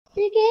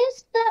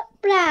Because the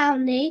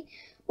brownie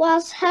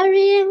was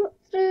hurrying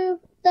through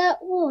the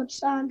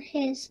woods on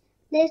his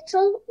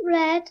little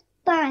red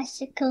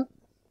bicycle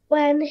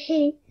when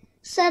he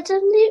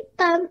suddenly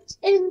bumped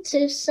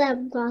into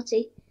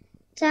somebody.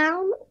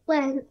 Down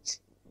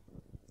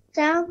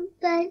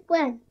they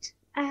went,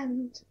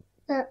 and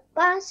the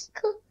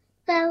bicycle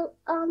fell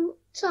on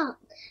top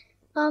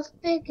of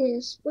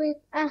Biggers with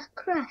a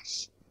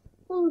crash.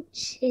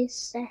 "Ouch," he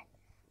said,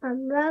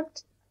 and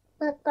rubbed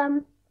the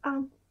bump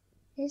on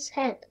his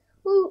head.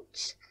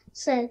 "Ouch,"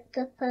 said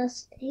the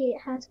person he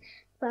had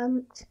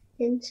bumped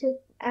into,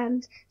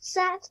 and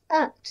sat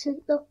up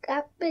to look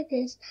at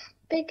Biggers.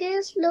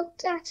 Biggers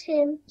looked at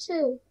him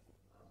too.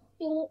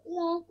 "You're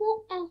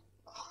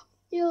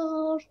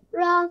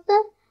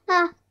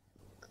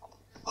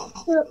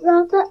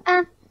rather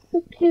a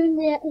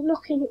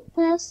peculiar-looking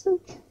person,"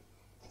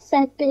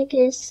 said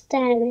Biggers,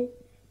 staring.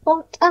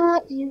 "What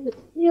are you?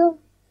 You're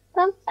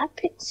not a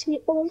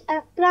pixie or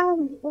a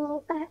brownie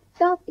or a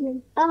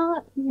goblin,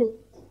 are you?"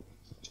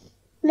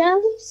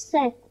 "No,"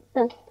 said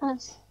the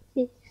person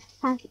he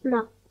had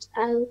knocked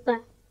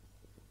over,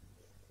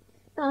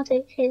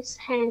 nodding his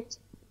head.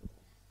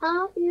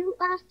 "Are you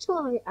a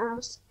toy?"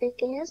 asked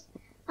Biggers.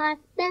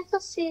 "I've never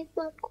seen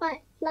one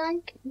quite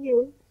like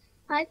you."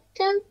 "I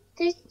don't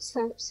think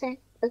so," said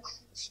the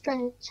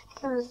strange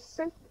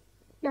person,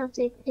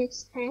 nodding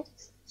his head.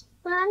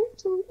 "Why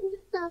don't you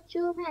nod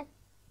your head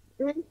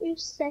when you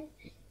say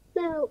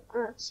no?"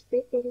 asked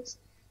Biggers,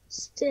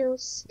 still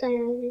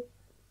staring.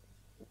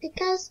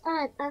 "Because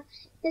I'm a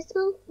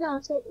little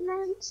naughty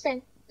man,"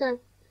 said the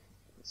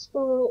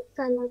small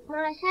fellow.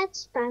 "My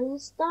head's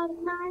balanced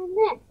on my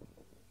neck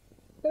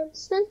in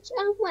such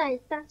a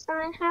way that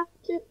I have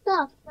to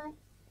nod when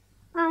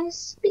I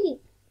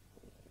speak."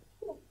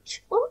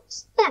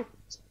 "What's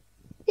that?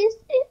 Is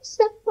it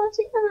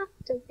somebody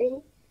after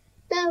me?"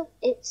 "No,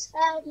 it's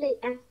only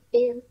a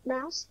field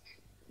mouse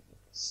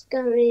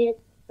scurrying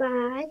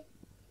by,"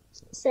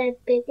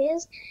 said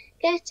Biggers,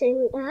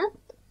 getting up.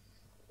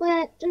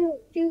 "Where do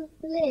you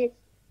live?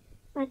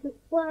 And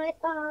why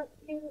aren't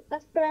you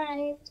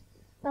afraid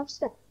of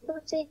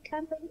somebody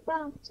coming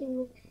after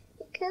you?"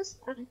 "Because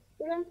I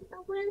run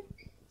away,"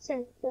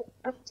 said the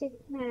naughty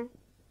man.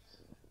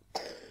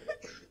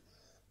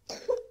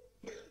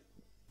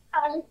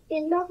 "I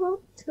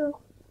belong to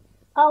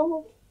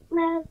old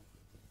man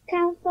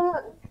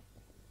Cavern,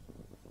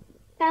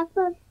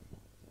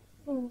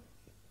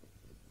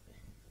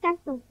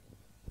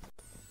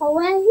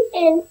 away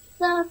in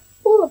the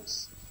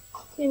woods.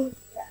 He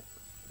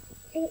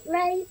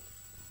made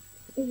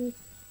me.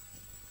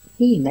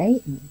 He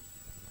made me.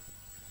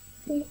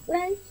 He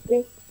made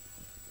me."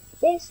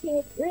 "This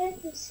he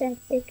really," said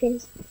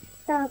Biggers.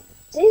 "Now,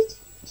 did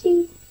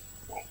he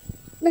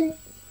make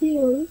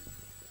you?"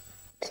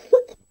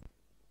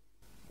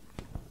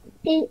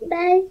 "He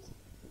made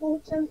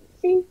wooden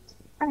feet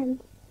and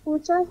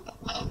wooden,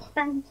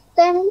 and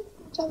then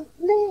wooden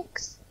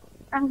legs,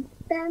 and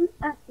then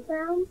a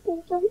round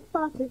wooden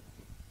body,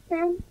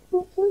 then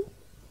wooden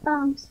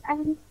arms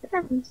and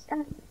hands,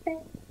 and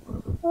then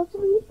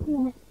wooden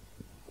legs,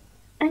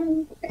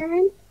 and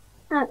then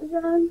a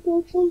round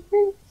wooden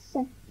head,"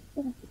 said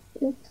the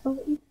little.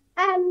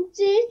 "And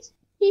did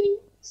he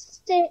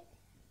stick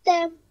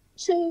them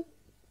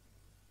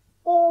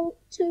all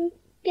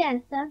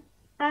together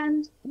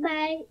and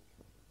make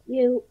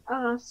you?"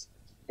 asked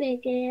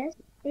Biggers.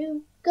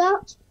 "You've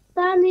got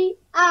funny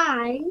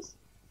eyes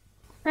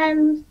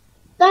and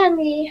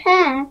funny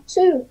hair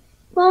too.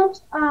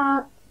 What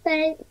are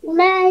they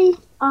made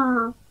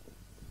of?"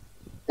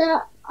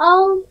 "The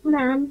old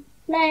man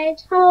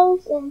made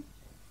holes in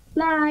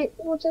my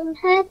wooden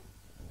head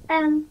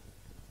and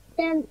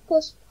then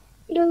put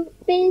blue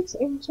beads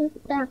into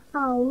the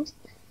holes,"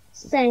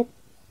 said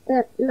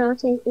the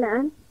naughty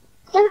man.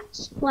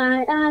 "That's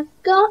why I've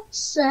got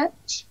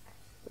such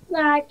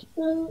bright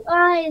blue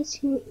eyes.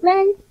 He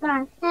made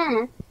my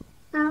hair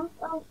out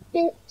of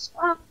bits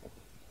of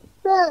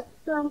fur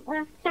from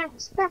a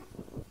cat's back,"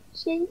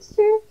 she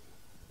said.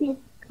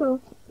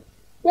 "Because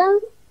then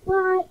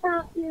why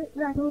are you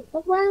running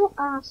away?"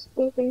 asked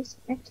Biggers,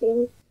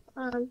 getting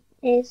on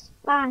his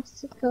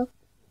bicycle.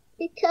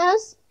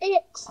 "Because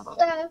it's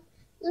so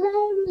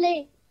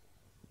lonely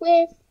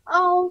with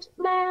old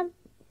man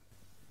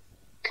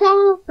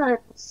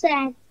Carver,"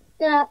 said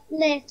the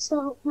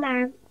little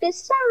man.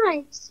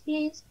 "Besides,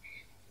 he's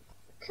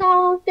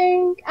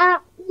carving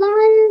a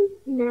lion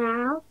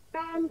now,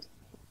 and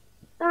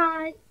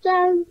I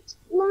don't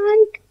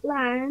like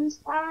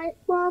lions. I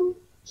want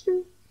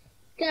to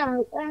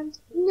go and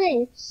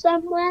live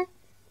somewhere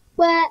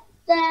where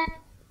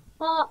there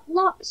are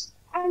lots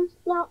and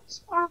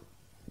lots of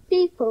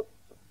people.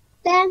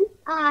 Then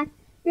I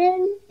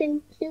really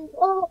think you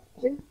ought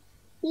to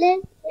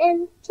live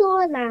in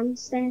Toyland,"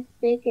 said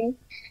Biggers.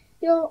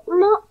 "You're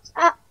not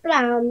a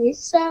brownie,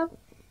 so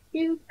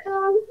you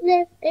can't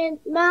live in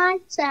my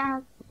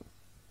town.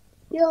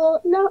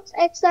 You're not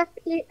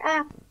exactly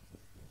a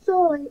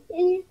toy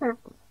either,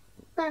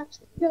 but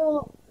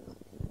you're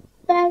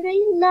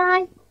very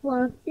like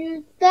one.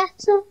 You'd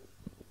better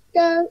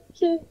go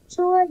to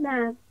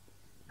Toyland.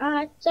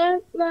 I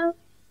don't know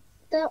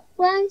the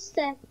way,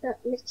 said the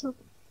little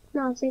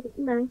nodding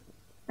man,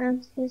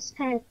 and his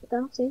head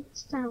nodded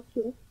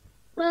sadly.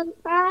 Well,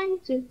 I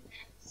do,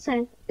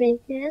 said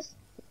Biggers.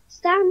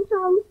 Stand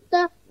on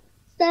the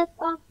step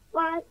of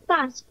my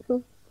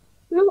bicycle.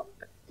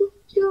 Look, put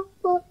your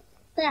foot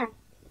there.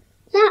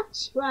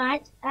 That's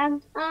right,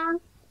 and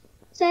I'll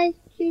take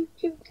you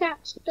to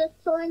catch the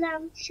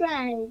Toyland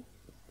train.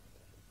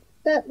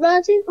 The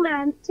nodding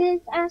man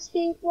did as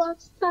he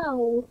was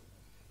told.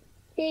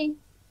 He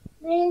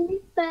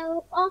nearly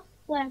fell off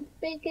when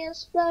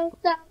Biggers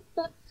rode down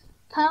the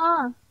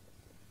path,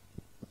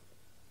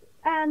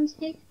 and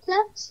he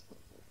clutched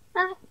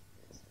at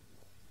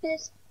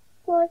his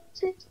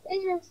pointed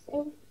ears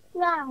in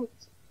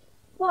fright.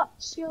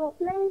 What's your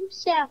name?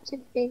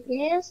 Shouted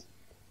Biggers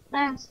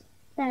as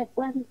they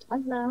went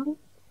along.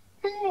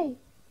 Hey,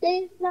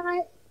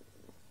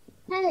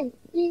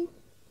 you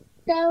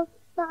don't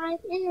find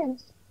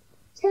ears.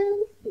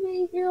 Tell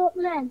me your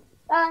name.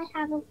 I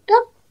haven't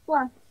got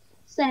one,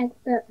 said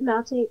the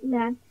nodding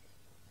man.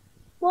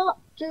 What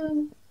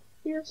do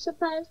you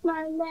suppose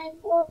my name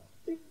ought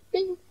to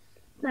be?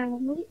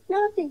 Mammy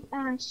nodding,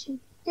 I should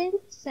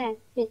think, said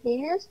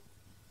Biggers,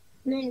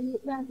 nearly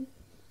running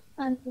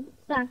over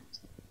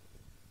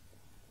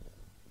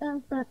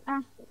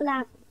a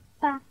black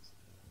fat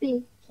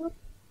beetle.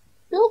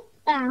 Look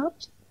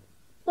out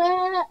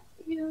where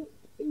you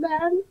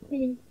run,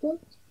 people.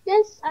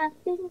 Yes, I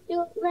think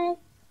your name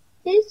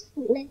is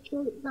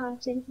Little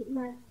Nodding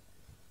Man.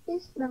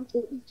 Is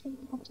Little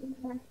Nodding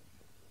Man.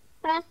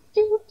 I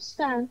think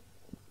so,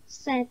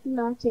 said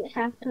Nodding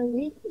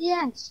happily.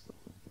 Yes.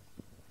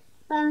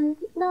 And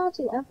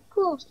Nodding, of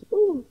course.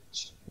 Ooh,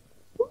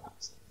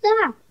 what's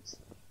that?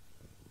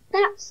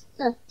 That's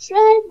the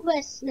train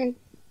whistling,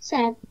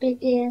 said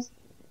Biggers,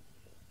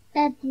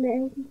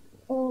 peddling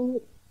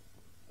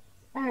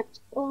at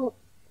a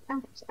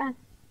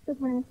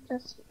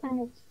tremendous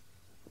pace.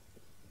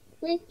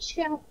 We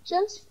shall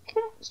just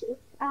catch it.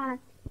 I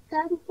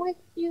come with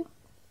you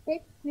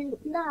if you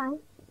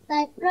like.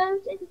 They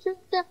rode into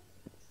the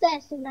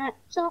station at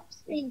top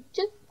speed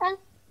just as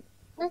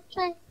the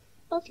train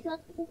was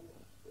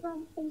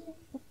rumbling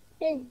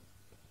in.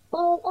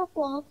 All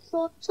aboard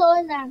for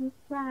Toyland,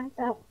 cried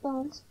out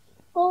boys.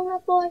 All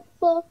aboard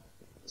for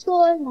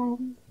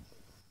Toyland.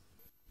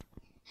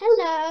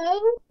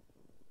 Hello.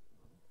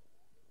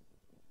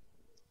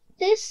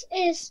 This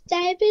is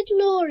David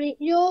Laurie,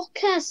 your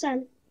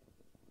cousin.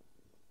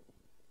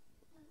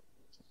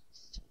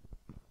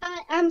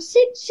 I am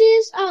 6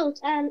 years old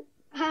and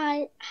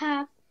I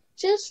have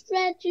just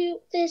read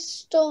you this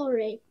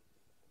story.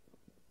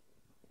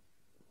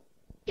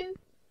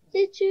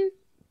 Did you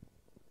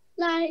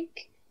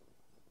like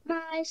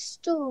my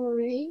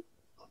story?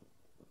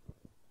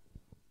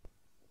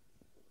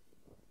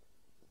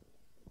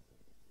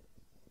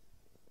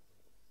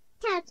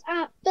 Had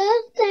a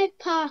birthday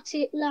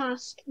party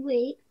last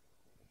week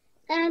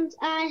and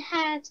I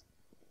had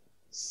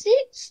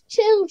 6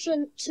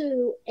 children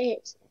to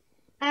it,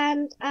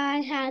 and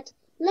I had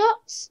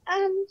lots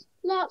and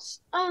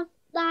lots of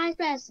nice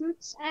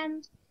presents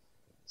and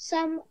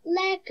some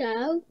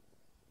Lego,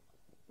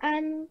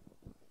 and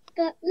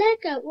the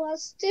Lego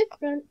was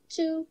different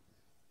to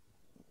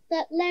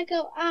the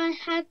Lego I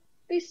had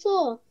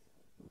before,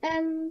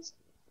 and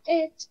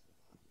the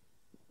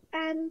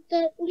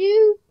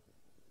new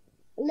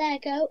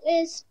Lego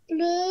is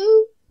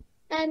blue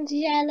and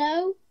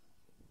yellow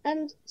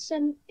and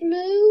some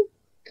blue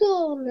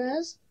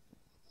corners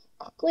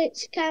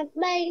which can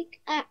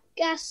make a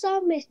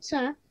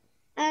gasometer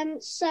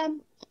and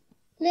some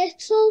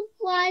little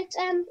white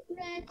and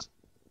red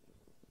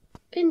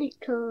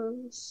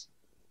pinnacles.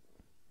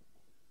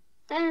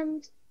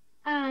 And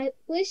I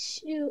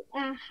wish you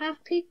a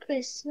happy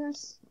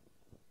Christmas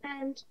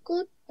and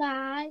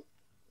goodbye.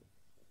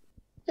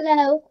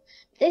 Hello,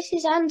 this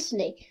is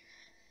Anthony.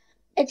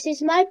 It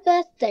is my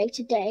birthday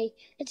today.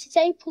 It is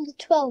April the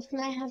 12th and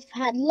I have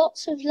had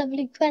lots of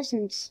lovely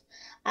presents.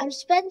 I'm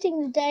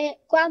spending the day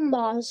at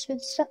Grandma's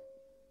with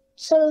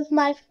some of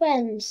my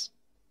friends.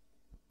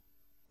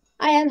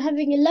 I am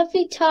having a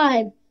lovely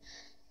time.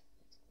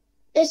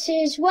 It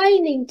is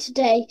raining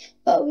today,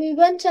 but we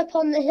went up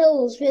on the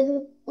hills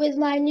with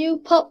my new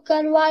pop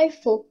gun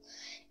rifle.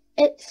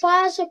 It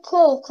fires a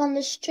cork on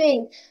the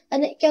string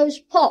and it goes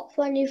pop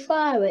when you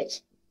fire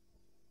it.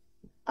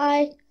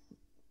 I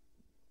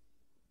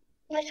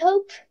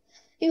hope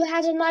you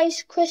had a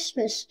nice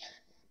Christmas,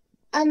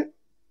 and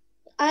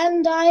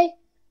I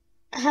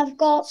have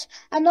got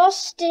an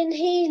Austin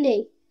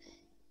Healey.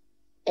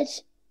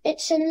 It's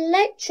an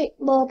electric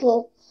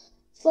model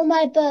for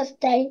my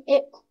birthday.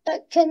 It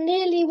can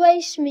nearly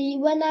race me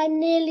when I'm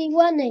nearly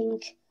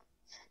running,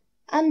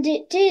 and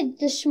it did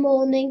this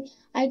morning.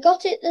 I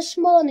got it this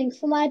morning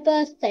for my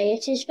birthday.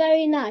 It is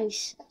very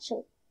nice. That's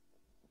all.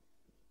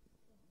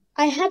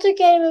 I had a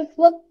game of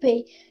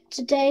rugby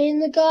today in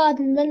the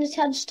garden when it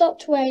had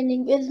stopped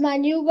raining with my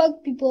new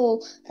rugby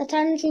ball that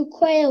Andrew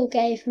Quayle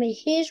gave me.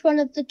 He is one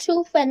of the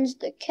 2 friends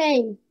that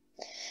came.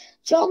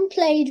 John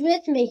played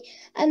with me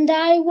and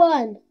I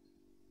won.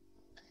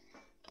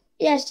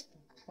 Yes,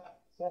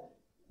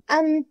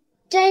 and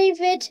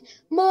David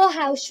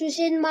Morehouse was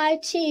in my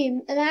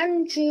team and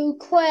Andrew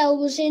Quayle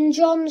was in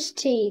John's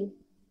team.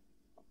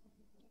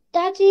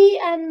 Daddy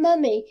and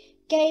Mummy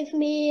gave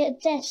me a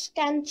desk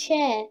and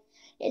chair.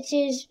 It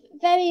is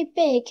very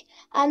big,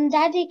 and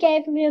Daddy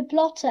gave me a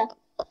blotter.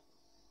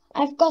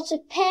 I've got a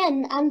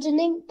pen and an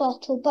ink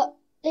bottle, but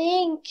the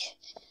ink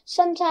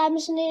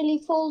sometimes nearly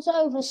falls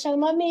over, so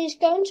Mummy is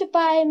going to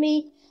buy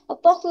me a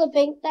bottle of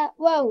ink that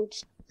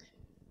won't.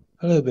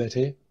 Hello,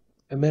 Betty.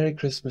 A Merry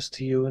Christmas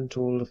to you and to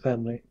all the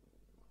family.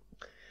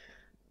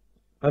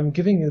 I'm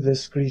giving you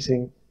this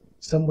greeting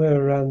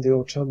somewhere around the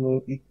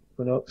autumnal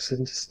equinox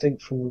and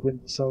distinct from the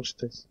winter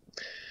solstice.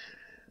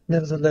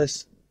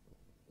 Nevertheless,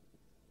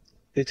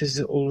 it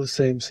is all the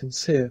same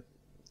sincere.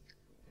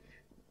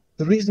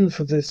 The reason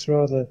for this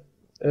rather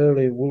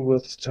early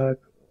Woolworths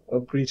type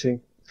of greeting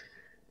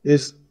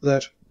is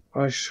that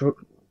I should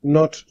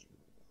not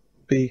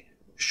be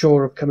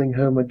sure of coming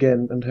home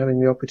again and having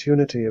the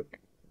opportunity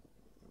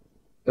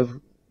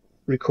of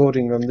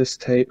recording on this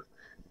tape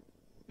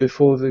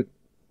before the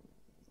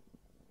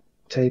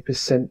tape is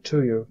sent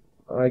to you.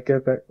 I go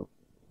back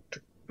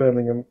to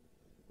Birmingham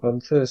on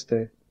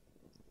Thursday,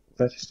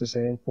 that is to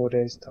say in 4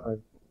 days'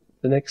 time.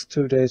 The next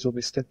 2 days will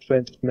be spent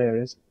at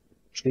Mary's,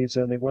 which leaves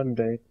only 1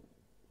 day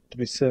to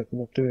be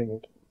certain of doing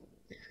it.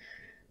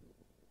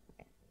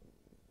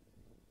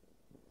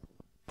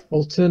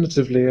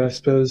 Alternatively, I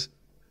suppose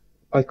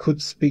I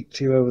could speak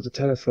to you over the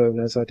telephone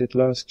as I did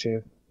last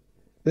year.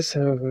 This,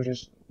 however,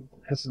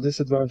 has the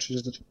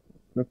disadvantage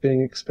of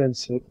being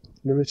expensive,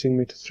 limiting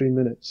me to 3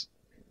 minutes,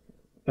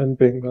 and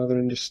being rather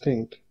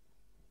indistinct.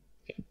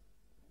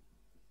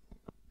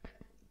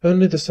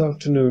 Only this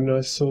afternoon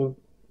I saw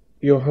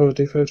your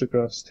holiday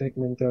photographs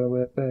taken in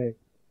Delaware Bay.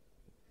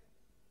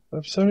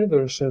 I'm sorry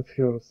there are so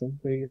few of them.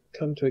 We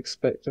come to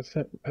expect a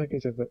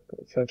packet of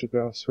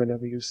photographs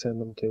whenever you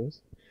send them to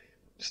us.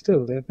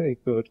 Still, they're very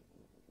good.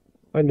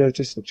 I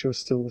notice that you're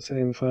still the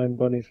same fine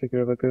bonny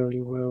figure of a girl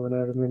you were when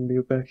I remember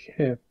you back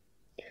here.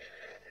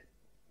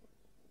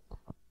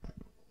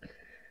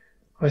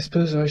 I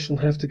suppose I shall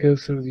have to go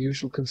through the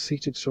usual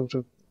conceited sort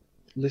of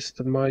list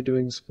of my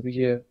doings for the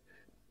year,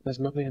 as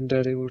Mummy and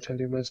Daddy will tell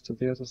you most of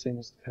the other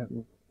things that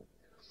happened.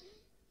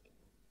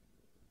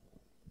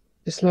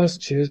 This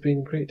last year has been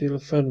a great deal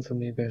of fun for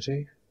me,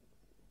 Betty.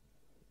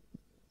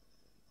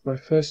 My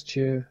first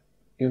year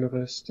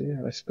university,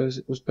 I suppose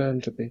it was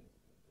bound to be.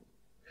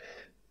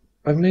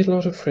 I've made a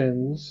lot of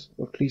friends,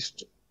 or at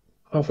least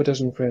half a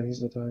dozen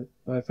friends that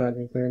I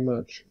value very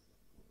much.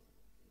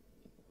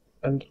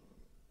 And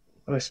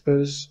I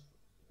suppose,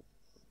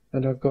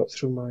 and I've got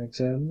through my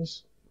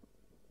exams,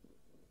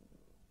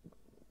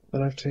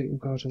 and I've taken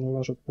part in a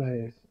lot of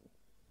plays.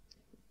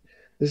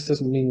 This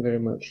doesn't mean very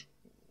much.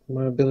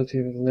 My ability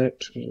as an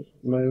actor,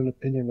 my own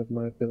opinion of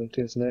my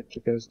ability as an actor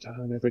goes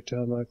down every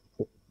time I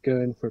go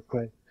in for a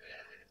play.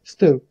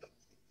 Still,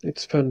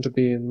 it's fun to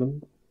be in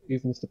them,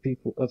 even if the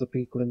other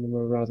people in them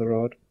are rather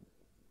odd,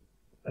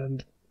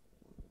 and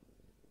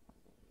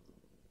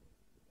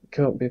it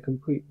can't be a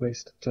complete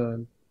waste of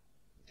time.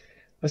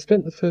 I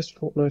spent the first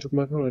fortnight of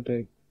my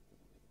holiday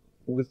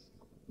with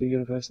the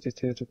University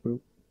Theatre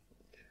Group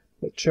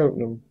at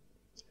Cheltenham.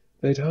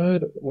 They'd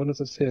hired one of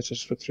the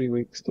theatres for 3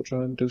 weeks to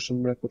try and do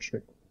some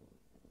repertory.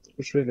 It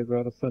was really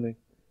rather funny.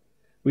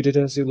 We did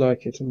As You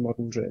Like It in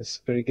modern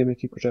dress, very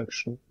gimmicky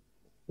production.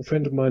 A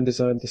friend of mine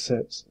designed the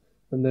sets,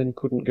 and then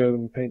couldn't go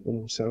and paint them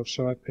himself,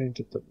 so I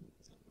painted them.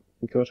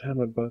 We got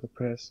hammered by the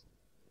press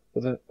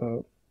for that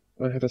part.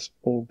 I had a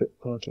small bit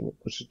part in it,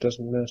 but it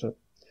doesn't matter.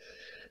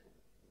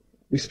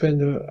 We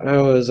spent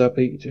hours up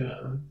each.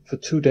 For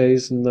 2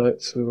 days and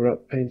nights we were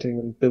up painting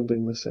and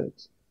building the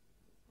sets.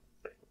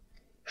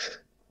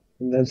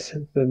 And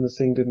then the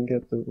thing didn't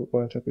get the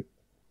write-up it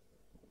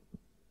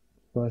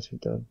might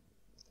have done.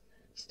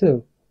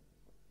 Still,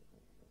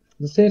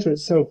 the theatre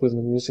itself was an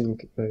amusing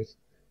place.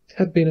 It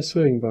had been a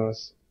swimming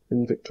bath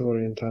in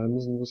Victorian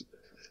times and was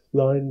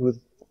lined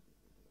with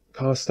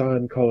cast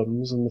iron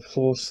columns, and the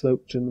floor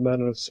sloped in the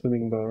manner of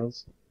swimming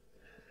baths.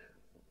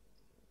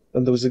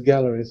 And there was a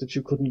gallery that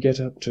you couldn't get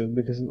up to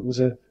because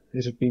it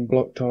had been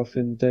blocked off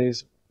in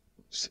days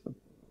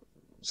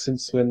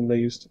since when they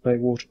used to play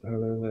water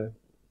polo there.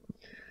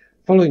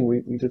 Following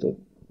week we did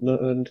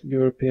an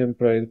European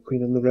play, The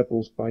Queen and the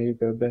Rebels by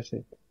Hugo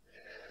Betty.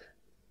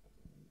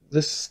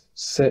 This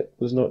set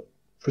was not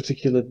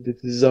particularly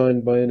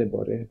designed by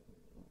anybody,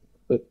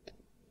 but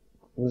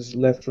was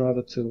left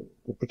rather to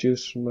the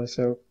producer and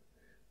myself,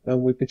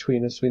 and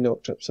between us we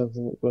knocked up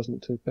something that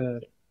wasn't too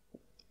bad.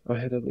 I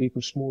had an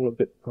even smaller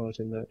bit part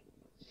in that.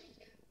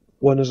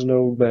 One as an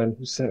old man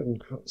who sat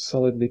and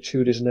solidly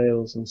chewed his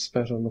nails and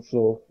spat on the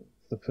floor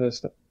for the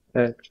first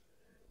act,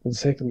 and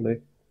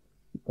secondly,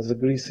 as a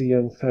greasy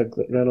young thug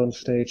that ran on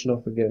stage and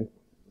off again.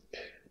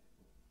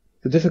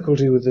 The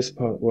difficulty with this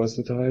part was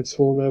that I had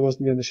sworn I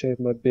wasn't going to shave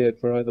my beard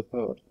for either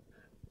part,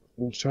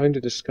 and trying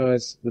to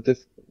disguise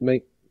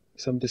make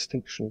some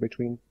distinction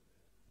between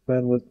the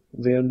man with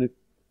the only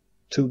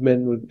two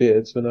men with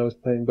beards when I was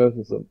playing both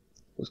of them.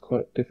 It was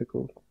quite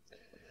difficult.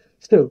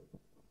 Still,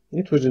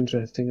 it was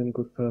interesting and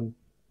good fun.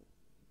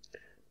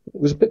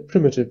 It was a bit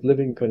primitive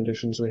living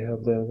conditions we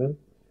have there then.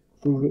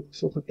 We were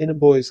sort of in a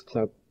boys'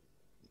 club,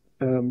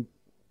 and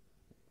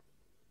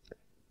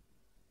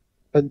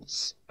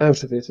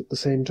out of it at the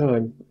same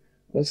time.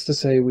 That's to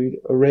say, we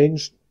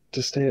arranged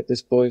to stay at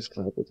this boys'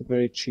 club at a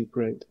very cheap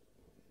rate.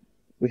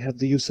 We had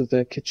the use of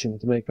their kitchen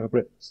to make our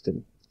breakfast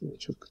in,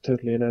 which was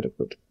totally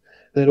inadequate.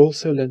 They had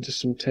also lent us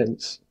some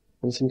tents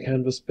and some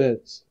canvas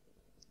beds.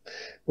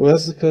 Well,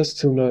 as the first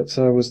 2 nights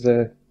I was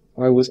there,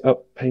 I was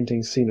up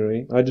painting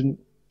scenery. I didn't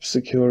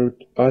secure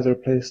either a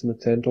place in the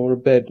tent or a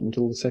bed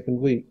until the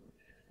second week,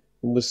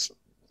 and was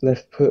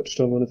left perched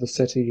on one of the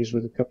settees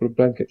with a couple of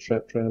blankets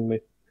wrapped round me.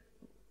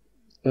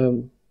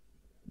 And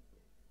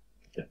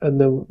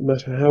no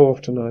matter how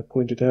often I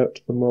pointed out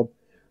to the mob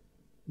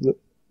that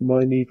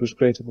my need was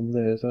greater than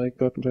theirs, I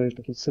got very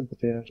little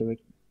sympathy out of it.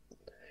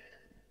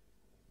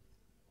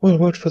 Well,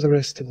 what for the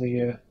rest of the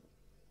year?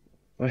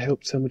 I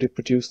hope somebody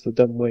produced the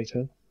dumb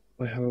waiter.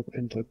 I hope,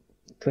 and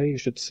pray you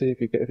should see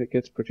if it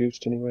gets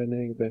produced anywhere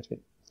near you better.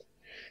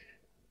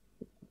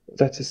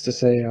 That is to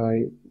say,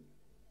 I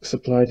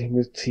supplied him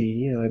with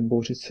tea, I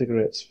bought his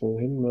cigarettes for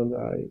him, and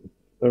I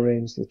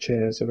arranged the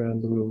chairs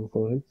around the room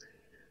for him.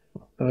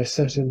 I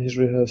sat in his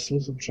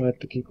rehearsals and tried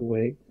to keep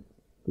awake,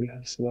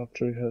 rehearsal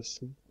after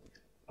rehearsal.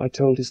 I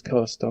told his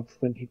cast off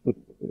when he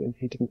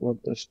didn't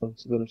want the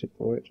responsibility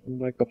for it,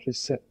 and I got his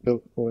set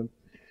built for him.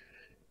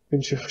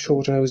 In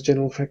short, I was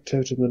general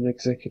factotum and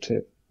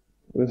executive,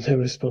 with no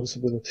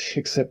responsibility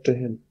except to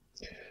him.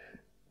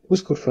 It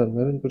was good fun,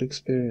 though, and good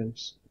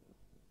experience.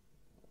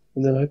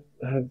 And then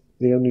I had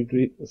the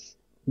only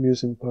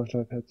amusing part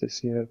I've had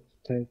this year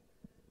played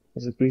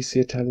as a greasy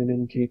Italian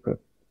innkeeper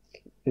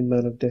in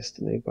Man of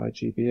Destiny by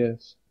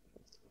GBS.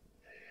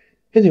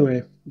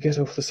 Anyway, get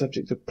off the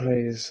subject of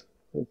plays.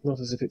 It's not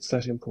as if it's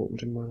that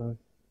important in my life.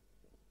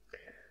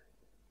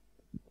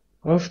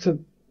 After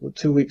the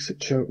 2 weeks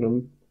at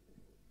Cheltenham,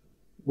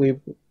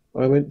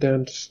 I went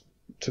down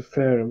to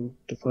Fareham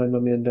to find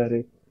Mummy and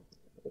Daddy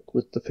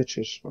with the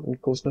Fitches. And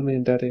of course, Mummy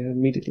and Daddy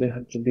immediately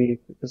had to leave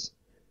because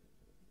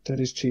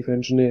Daddy's chief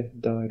engineer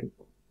had died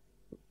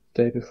the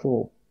day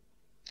before.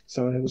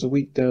 So I was a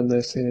week down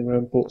there sailing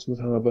around Portsmouth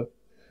Harbour,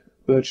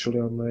 virtually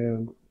on my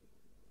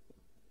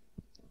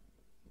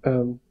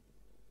own,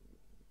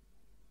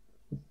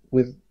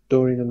 with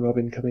Doreen and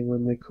Robin coming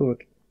when they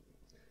could.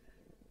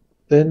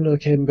 Then I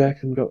came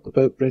back and got the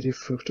boat ready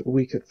for a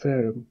week at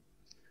Fareham.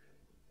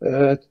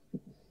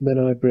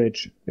 Menai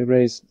Bridge,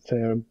 erased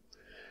Fareham.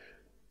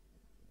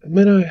 At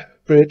Menai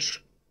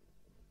Bridge,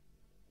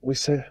 we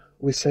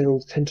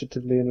sailed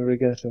tentatively in a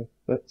regatta.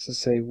 That's to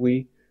say,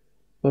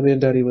 Mummy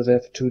and Daddy were there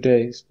for 2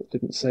 days, but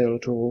didn't sail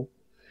at all.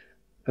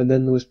 And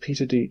then there was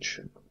Peter Deach,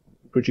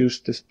 who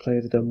produced this play,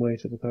 The Dumb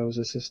Waiter, that I was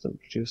assistant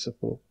producer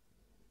for,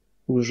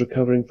 who was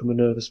recovering from a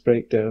nervous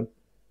breakdown,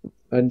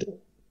 and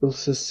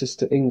Ilsa's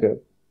sister Inga.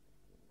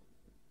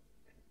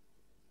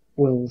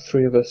 Well, the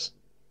three of us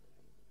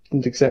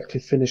didn't exactly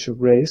finish a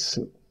race.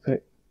 In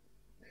fact,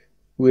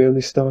 we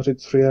only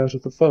started 3 out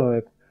of the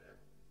 5.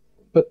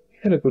 But we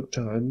had a good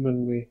time,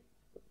 and we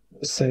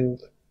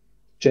sailed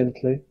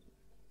gently.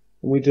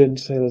 We didn't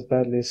sail as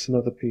badly as some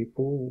other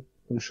people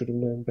who should have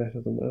known better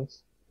than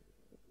us.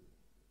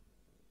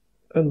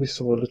 And we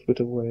saw a little bit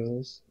of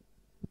Wales.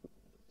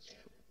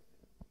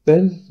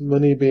 Then,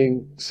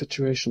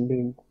 situation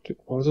being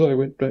was, I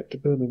went back to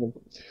Birmingham,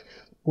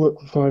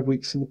 worked for 5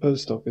 weeks in the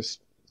post office.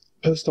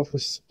 Post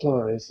office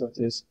supplies, that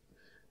is.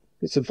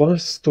 It's a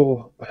vast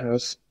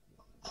storehouse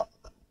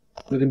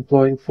with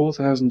employing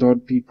 4,000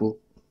 odd people.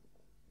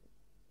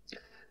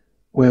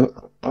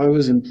 Well, I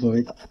was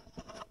employed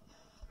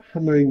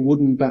hammering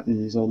wooden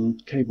battens on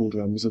cable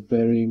drums of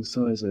varying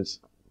sizes.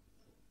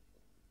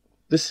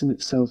 This in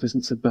itself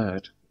isn't so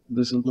bad.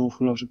 There's an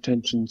awful lot of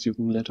tensions you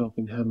can let off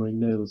in hammering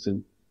nails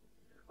in.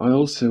 I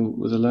also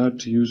was allowed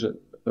to use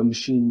a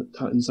machine that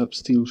tightens up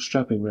steel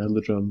strapping round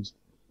the drums.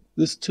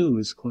 This too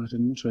is quite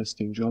an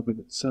interesting job in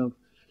itself,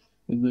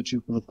 in that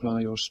you can apply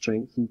your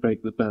strength and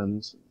break the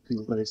bands and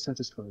feel very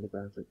satisfied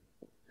about it.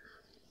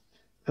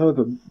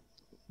 However,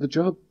 the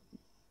job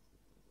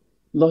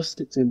lost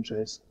its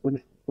interest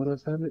when I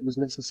found it was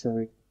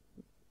necessary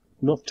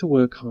not to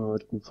work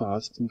hard and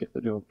fast and get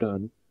the job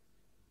done,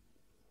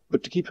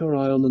 but to keep your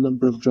eye on the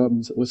number of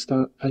drums that were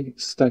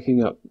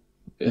stacking up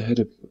ahead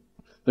of you,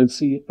 and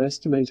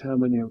estimate how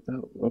many of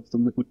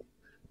them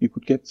you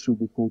could get through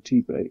before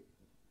tea break.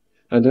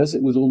 And as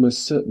it was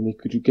almost certainly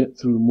could you get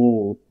through them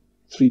all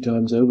 3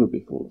 times over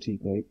before tea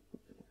break,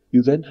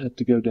 you then had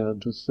to go down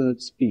to a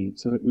third speed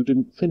so that you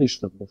didn't finish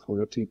them before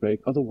your tea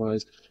break.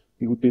 Otherwise,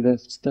 you would be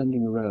left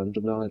standing around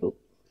and idle,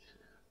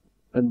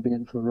 and be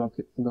in for a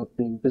rocket for not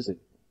being busy.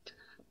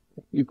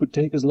 You could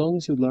take as long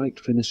as you liked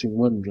finishing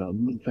one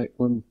drum. In fact,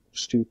 one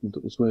student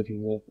that was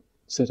working there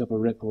set up a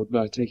record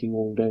by taking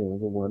all day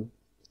over one,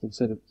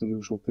 instead of the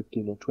usual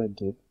 15 or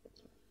 20.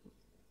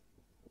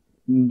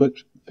 But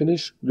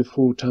finish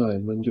before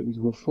time when you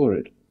were for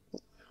it.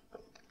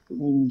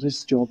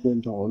 this job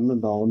went on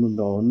and on and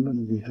on,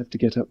 and we had to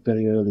get up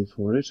very early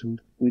for it, and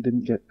we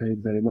didn't get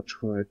paid very much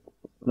for it,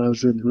 and I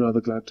was really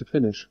rather glad to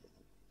finish.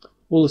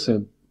 All the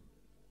same,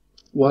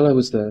 while I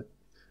was there,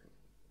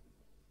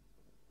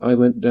 I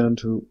went down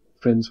to a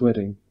friend's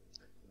wedding.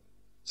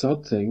 It's an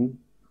odd thing,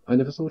 I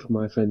never thought of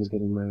my friends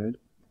getting married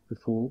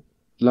before.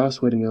 The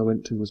last wedding I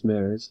went to was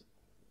Mary's,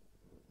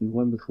 and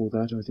one before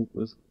that I think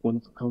was one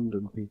of the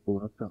Condon people.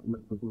 I can't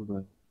remember who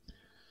they.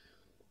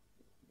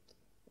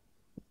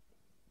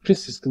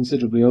 Chris is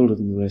considerably older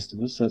than the rest of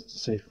us, that's to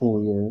say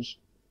 4 years,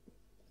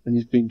 and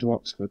he's been to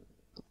Oxford,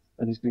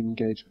 and he's been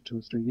engaged for 2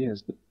 or 3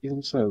 years, but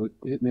even so, it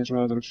hit me as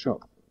rather a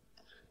shock.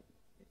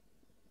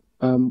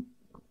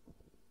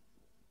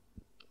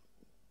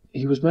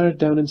 He was married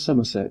down in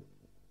Somerset,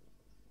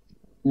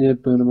 near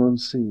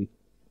Burnham-on-Sea.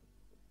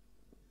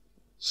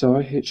 So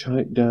I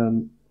hitchhiked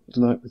down the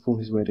night before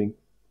his wedding,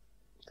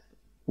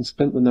 and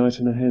spent the night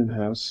in a hen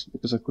house,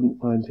 because I couldn't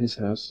find his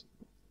house,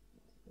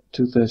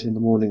 2:30 in the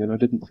morning, and I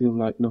didn't feel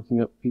like knocking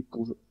up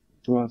people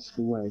to ask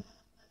the way.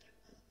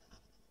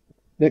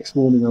 Next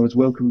morning I was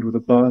welcomed with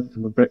a bath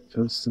and a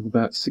breakfast and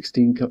about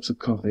 16 cups of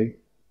coffee.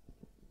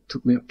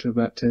 Took me up to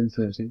about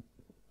 10:30.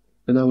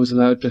 Then I was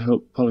allowed to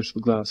help polish the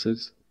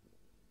glasses.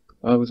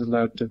 I was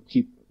allowed to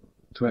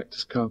act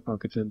as car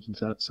park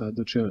attendant outside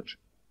the church.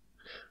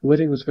 The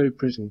wedding was very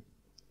pretty.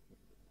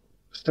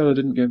 Stella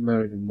didn't get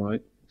married in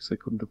white, because they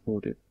couldn't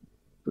afford it.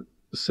 But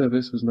the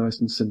service was nice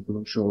and simple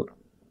and short,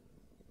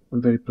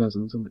 and very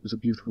pleasant, and it was a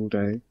beautiful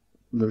day,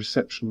 and the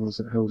reception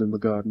was held in the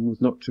garden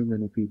with not too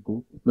many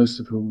people, most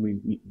of whom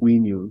we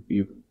knew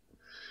even,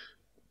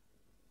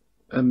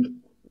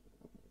 and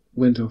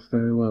went off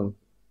very well.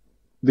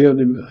 The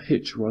only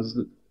hitch was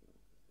that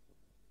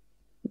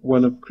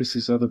one of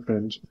Chris's other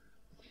friends,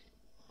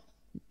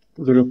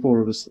 there were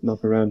 4 of us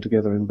up around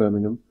together in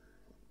Birmingham,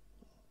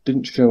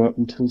 didn't show up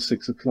until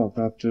 6 o'clock,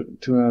 after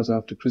 2 hours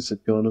after Chris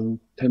had gone and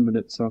 10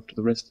 minutes after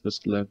the rest of us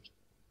had left.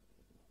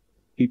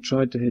 He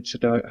tried to hitch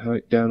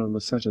it down on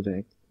the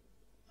Saturday,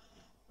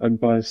 and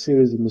by a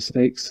series of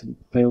mistakes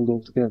failed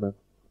altogether.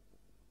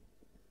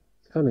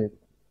 Funny.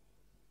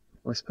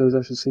 I suppose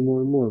I shall see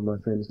more and more of my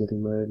friends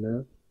getting married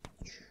now.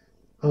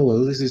 Oh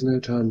well, this is no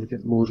time to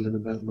get maudlin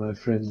about my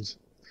friends.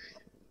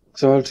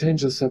 So I'll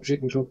change the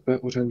subject and talk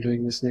about what I'm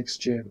doing this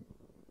next year.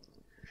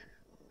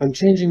 I'm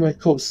changing my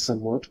course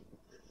somewhat.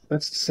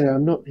 That's to say,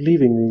 I'm not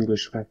leaving the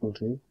English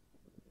faculty,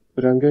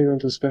 but I'm going on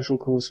to a special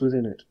course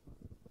within it.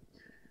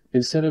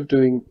 Instead of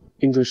doing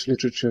English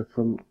literature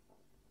from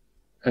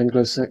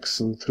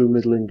Anglo-Saxon through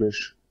Middle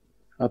English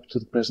up to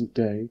the present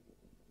day,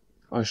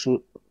 I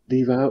shall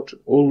leave out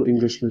all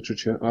English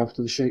literature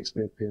after the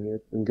Shakespeare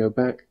period and go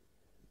back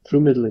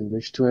through Middle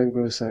English to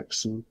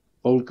Anglo-Saxon,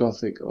 Old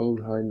Gothic,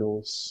 Old High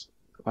Norse,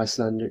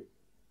 Icelandic,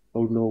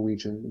 Old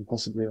Norwegian, and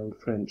possibly Old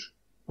French,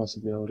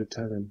 possibly Old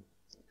Italian.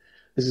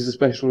 This is a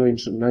special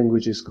ancient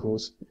languages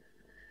course,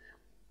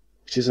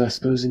 which is, I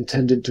suppose,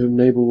 intended to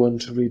enable one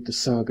to read the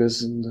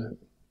sagas and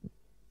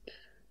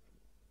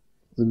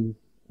the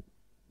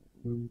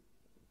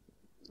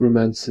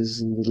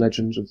romances and the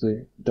legends of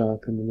the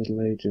Dark and the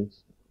Middle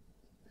Ages.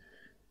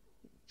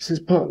 This is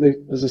partly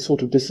as a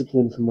sort of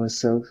discipline for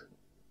myself,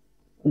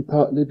 and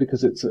partly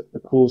because it's a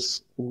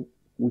course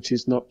which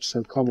is not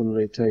so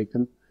commonly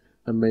taken,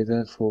 and may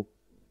therefore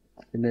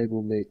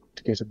enable me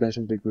to get a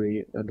better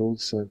degree and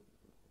also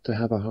to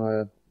have a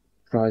higher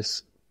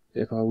price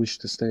if I wish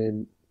to stay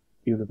in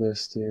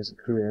university as a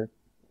career,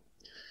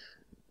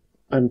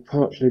 and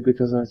partly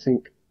because I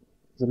think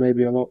there may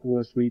be a lot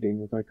worth reading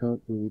that I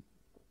can't read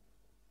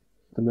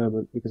at the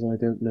moment because I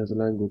don't know the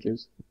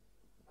languages,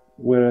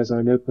 whereas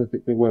I know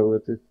perfectly well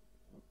that if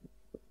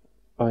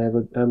I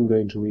ever am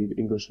going to read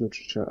English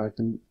literature, I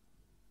can,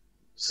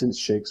 since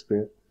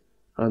Shakespeare,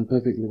 I'm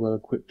perfectly well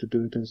equipped to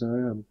do it as I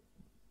am.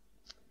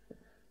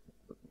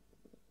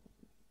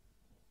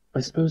 I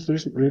suppose there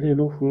isn't really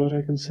an awful lot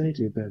I can say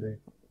to you, Betty,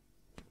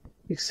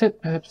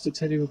 except perhaps to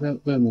tell you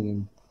about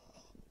Birmingham.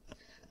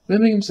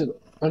 Birmingham's an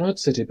odd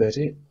city,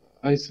 Betty.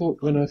 I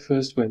thought when I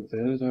first went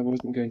there that I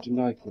wasn't going to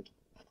like it.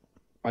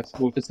 I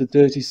thought it's a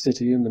dirty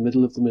city in the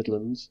middle of the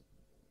Midlands,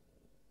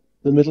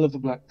 the middle of the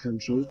Black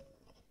Country,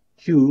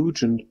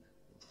 huge and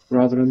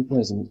rather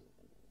unpleasant.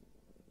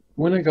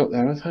 When I got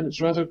there, I found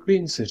it's rather a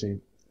green city,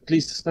 at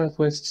least the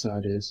southwest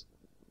side is.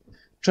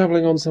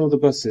 Travelling on some of the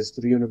buses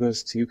to the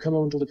university, you come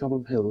onto the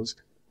Cobham Hills,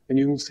 and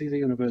you can see the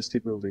university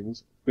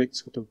buildings, great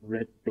sort of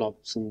red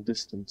blobs in the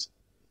distance,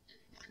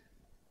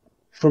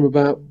 from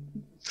about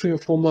 3 or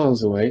 4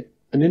 miles away,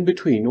 and in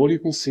between all you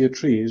can see are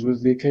trees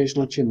with the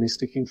occasional chimney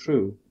sticking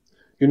through.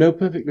 You know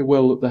perfectly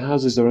well that the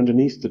houses are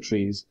underneath the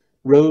trees,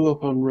 row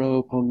upon row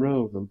upon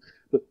row of them,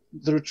 but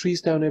there are trees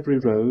down every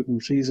road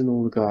and trees in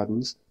all the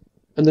gardens,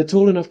 and they're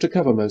tall enough to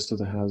cover most of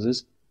the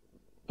houses,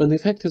 and the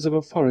effect is of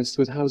a forest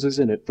with houses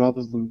in it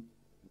rather than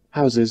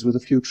houses with a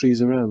few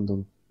trees around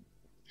them.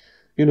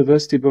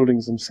 University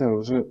buildings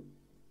themselves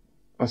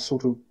are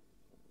sort of,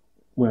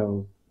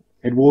 well,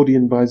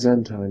 Edwardian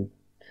Byzantine.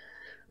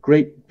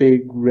 Great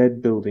big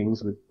red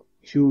buildings with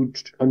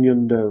huge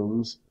onion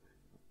domes,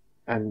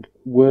 and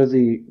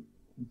worthy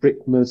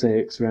brick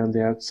mosaics around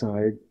the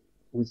outside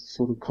with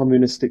sort of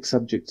communistic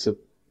subjects of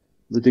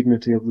the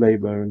dignity of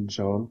labour and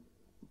so on.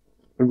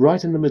 And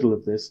right in the middle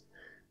of this,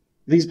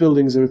 these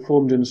buildings are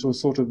formed in a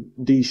sort of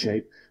D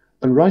shape,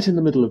 and right in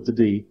the middle of the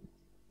D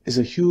is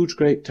a huge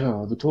great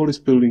tower, the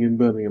tallest building in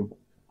Birmingham.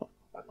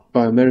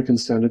 By American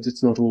standards,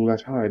 it's not all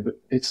that high, but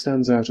it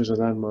stands out as a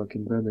landmark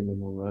in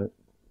Birmingham, all right.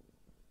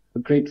 A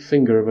great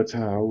finger of a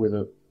tower with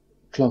a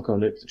clock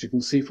on it that you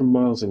can see from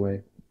miles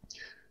away.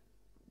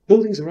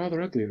 Buildings are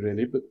rather ugly,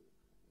 really, but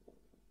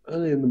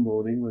early in the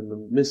morning, when the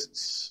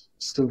mist's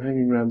still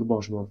hanging round the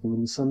bottom of them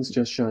and the sun's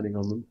just shining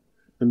on them,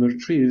 and there are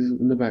trees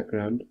in the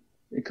background,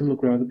 it can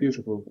look rather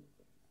beautiful.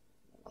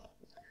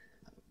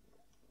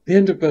 The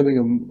end of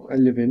Birmingham I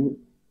live in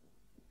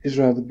is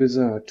rather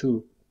bizarre,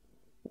 too.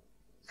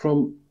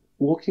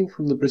 Walking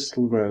from the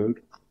Bristol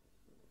Road,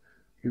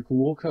 you can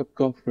walk up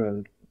Gough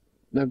Road.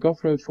 Now,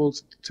 Gough Road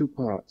falls into two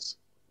parts.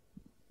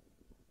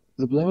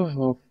 The lower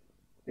half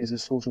is a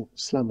sort of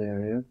slum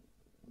area,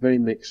 very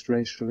mixed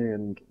racially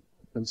and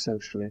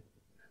socially.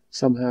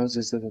 Some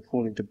houses that are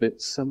falling to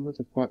bits, some that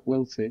are quite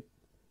wealthy,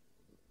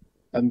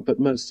 but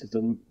most of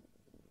them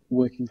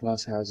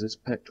working-class houses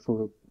packed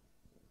full of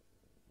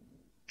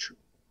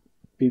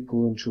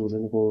people and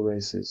children of all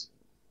races.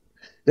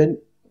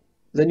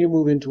 Then you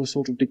move into a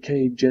sort of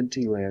decayed,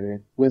 genteel area,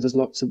 where there's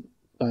lots of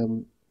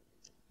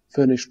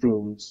furnished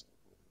rooms,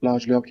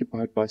 largely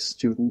occupied by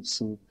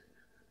students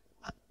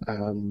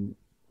and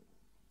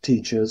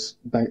teachers,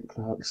 bank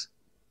clerks,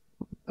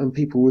 and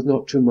people with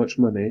not too much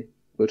money,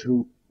 but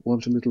who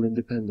want a little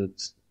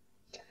independence.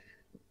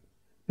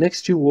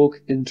 Next you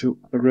walk into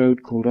a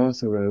road called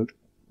Arthur Road,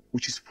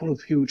 which is full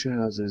of huge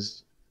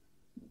houses,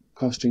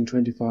 costing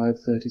 25,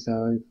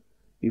 30,000,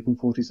 even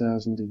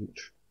 40,000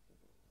 each.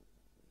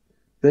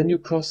 Then you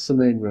cross the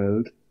main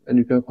road, and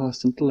you go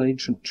past a little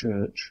ancient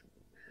church,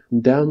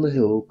 and down the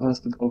hill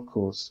past the golf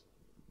course.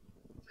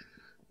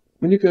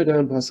 When you go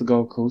down past the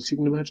golf course, you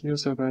can imagine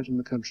yourself out in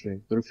the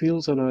country. There are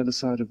fields on either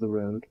side of the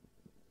road,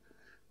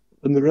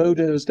 and the road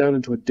goes down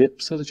into a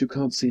dip so that you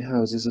can't see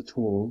houses at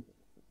all.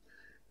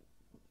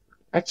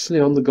 Actually,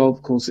 on the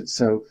golf course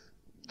itself,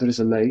 there is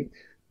a lake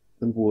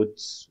and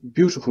woods,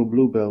 beautiful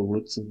bluebell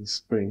woods in the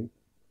spring.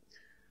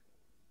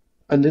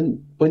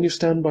 And when you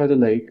stand by the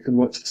lake and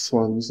watch the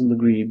swans and the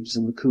grebes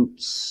and the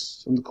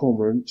coots and the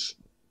cormorants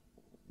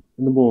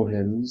and the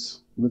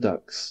moorhens and the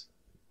ducks,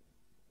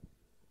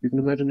 you can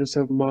imagine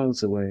yourself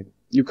miles away.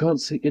 You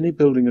can't see any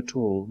building at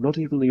all, not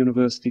even the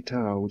university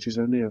tower, which is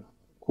only a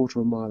quarter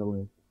of a mile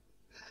away.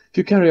 If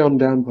you carry on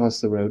down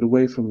past the road,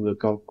 away from the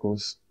golf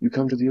course, you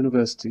come to the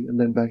university and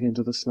then back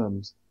into the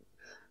slums.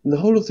 And the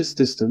whole of this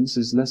distance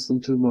is less than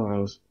 2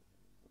 miles.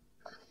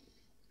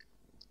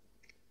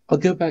 I'll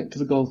go back to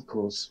the golf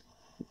course.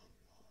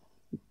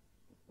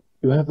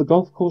 You have the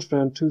golf course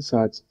round 2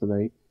 sides of the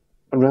lake,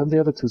 and round the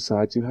other 2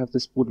 sides you have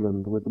this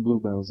woodland with the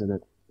bluebells in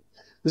it.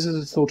 This is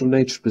a sort of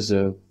nature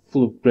preserve,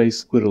 full of grey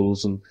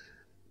squirrels and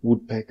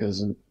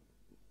woodpeckers and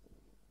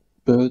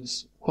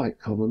birds, quite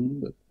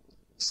common, but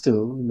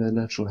still, in their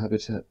natural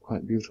habitat,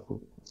 quite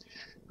beautiful.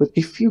 But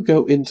if you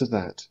go into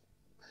that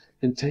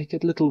and take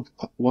a little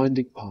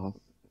winding path,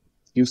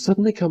 you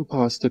suddenly come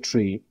past a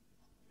tree,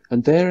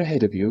 and there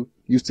ahead of you,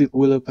 you see the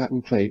willow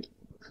pattern plate,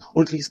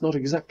 or at least not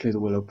exactly the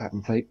willow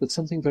pattern plate, but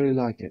something very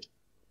like it.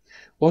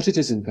 What it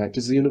is, in fact,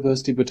 is the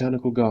University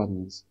Botanical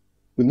Gardens,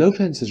 with no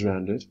fences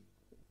round it,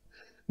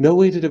 no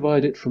way to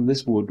divide it from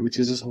this wood, which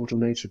is a sort of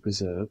nature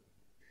preserve.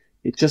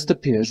 It just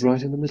appears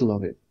right in the middle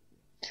of it.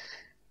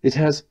 It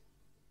has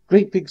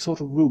great big sort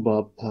of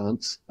rhubarb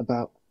plants,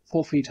 about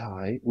 4 feet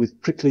high,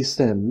 with prickly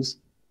stems.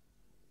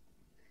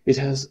 It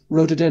has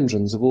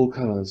rhododendrons of all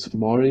colours,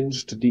 from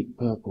orange to deep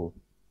purple.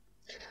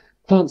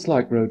 Plants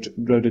like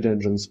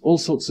rhododendrons, all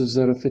sorts of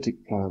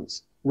xerophytic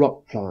plants,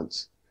 rock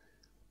plants,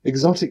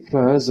 exotic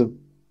flowers of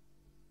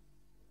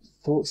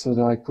sorts that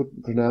I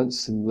couldn't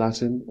pronounce in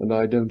Latin, and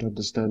I don't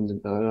understand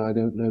it, and I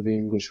don't know the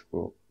English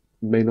for.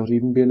 May not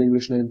even be an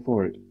English name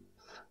for it.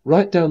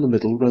 Right down the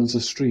middle runs a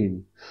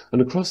stream,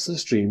 and across the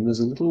stream there's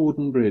a little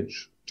wooden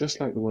bridge, just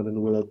like the one in the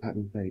willow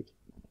pattern plate.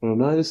 And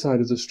on either side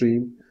of the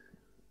stream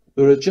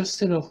there are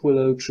just enough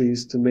willow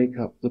trees to make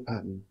up the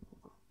pattern,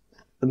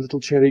 and little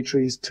cherry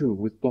trees too,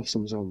 with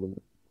blossoms on them.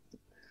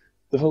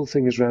 The whole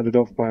thing is rounded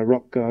off by a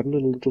rock garden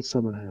and a little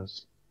summer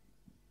house.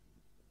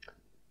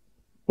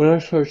 When I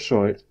first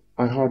saw it,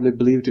 I hardly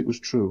believed it was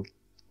true.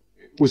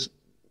 It was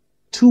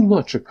too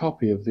much a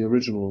copy of the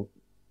original,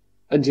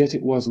 and yet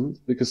it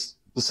wasn't, because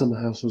the summer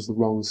house was the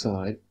wrong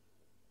side,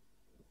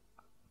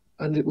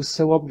 and it was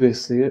so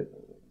obviously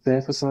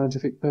there for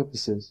scientific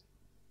purposes.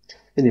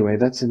 Anyway,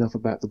 that's enough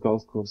about the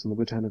golf course and the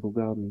botanical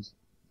gardens.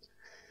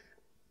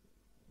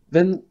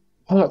 Then,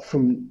 apart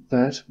from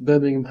that,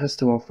 Birmingham has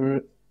to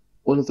offer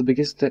one of the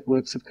biggest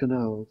networks of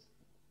canals.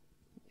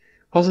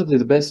 Possibly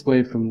the best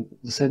way from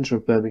the centre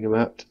of Birmingham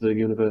out to the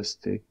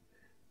university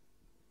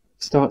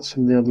starts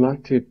from the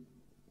unlikely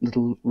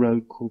little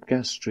road called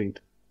Gas Street.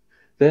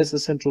 There's the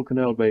central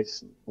canal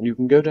basin, and you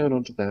can go down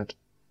onto that,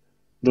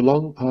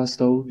 Along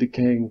past old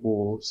decaying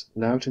walls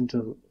and out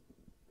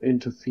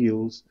into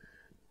fields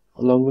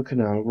along the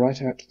canal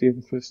right out to the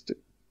university.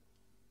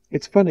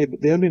 It's funny,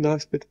 but the only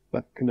nice bit of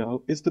that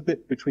canal is the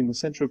bit between the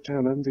centre of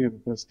town and the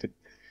university.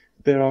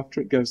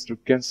 Thereafter it goes through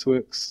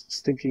gasworks,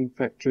 stinking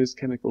factories,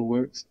 chemical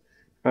works,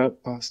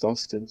 out past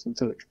Austin's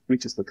until it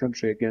reaches the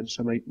country again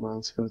some 8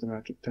 miles further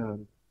out of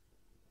town.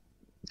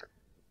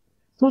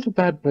 It's not a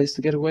bad place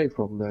to get away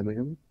from,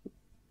 Birmingham.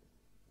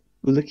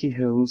 The Lickey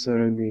Hills are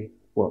only,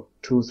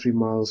 2 or 3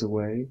 miles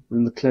away,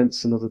 and the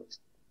Clents another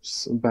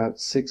about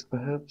 6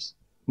 perhaps.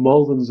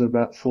 Malvern's are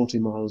about 40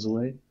 miles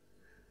away.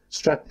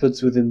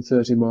 Stratford's within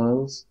 30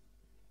 miles.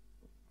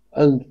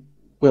 And,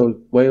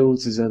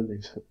 Wales is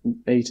only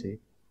 80.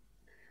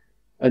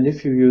 And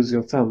if you use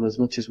your thumb as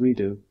much as we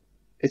do,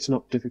 it's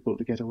not difficult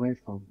to get away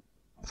from.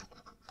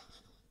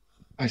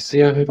 I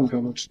see I haven't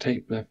got much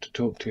tape left to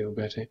talk to you,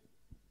 Betty.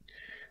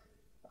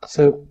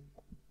 So,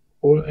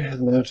 all I have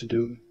now to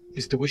do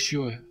is to wish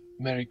you a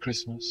Merry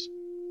Christmas.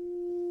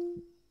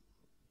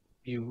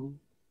 You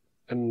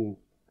and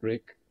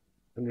Rick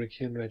and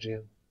Ricky and Reggie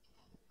and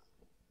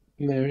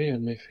Mary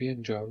and Miffy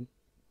and John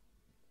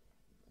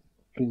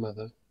and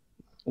Mother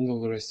and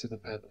all the rest of the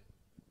family,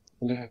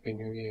 and a Happy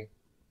New Year.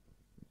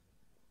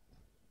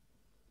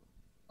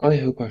 I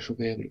hope I shall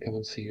be able to come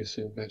and see you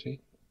soon, Betty.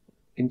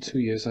 In 2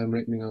 years I'm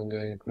reckoning on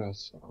going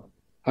across.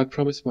 I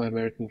promised my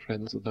American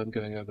friends that I'm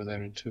going over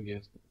there in 2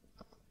 years.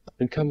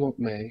 And come what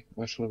may,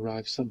 I shall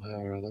arrive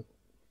somehow or other.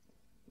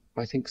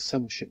 I think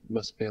some ship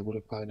must be able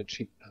to find a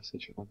cheap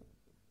passage on.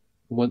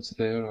 And once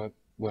there, I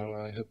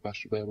hope I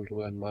shall be able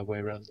to earn my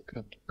way round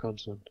the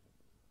continent.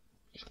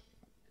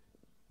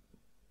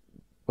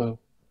 Well,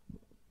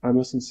 I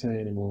mustn't say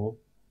any more,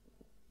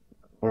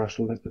 or I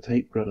shall let the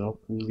tape run off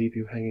and leave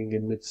you hanging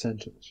in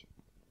mid-sentence.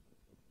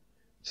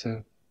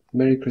 So,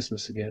 Merry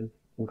Christmas again,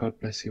 and God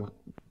bless you all.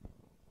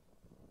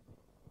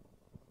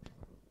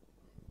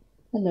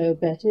 Hello,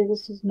 Betty,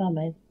 this is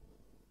Mummy.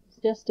 It's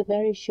just a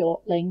very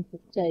short length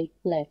of tape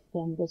left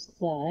on this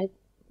side.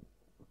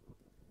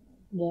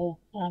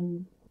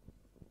 I'm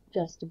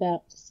just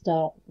about to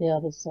start the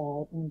other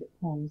side when it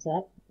comes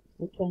up,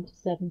 the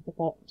 27th of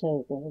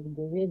October, and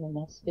we really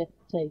must get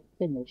the tape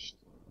finished.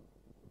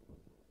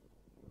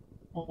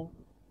 I've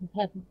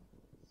had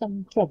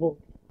some trouble.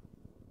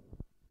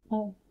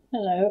 Oh,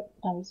 hello.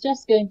 I was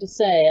just going to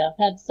say I've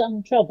had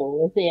some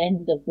trouble with the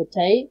end of the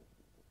tape.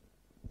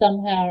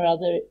 Somehow or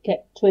other it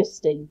kept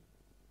twisting.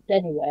 But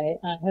anyway,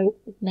 I hope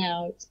that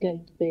now it's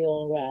going to be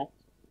all right.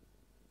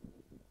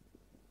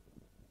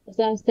 As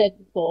I said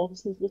before,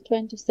 this is the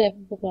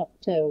 27th of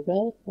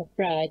October, a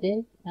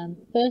Friday, and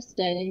the first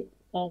day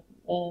of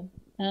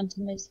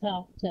Anthony's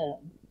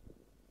half-term.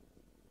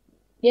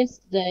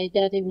 Yesterday,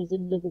 Daddy was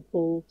in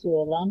Liverpool to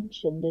a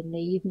lunch, and in the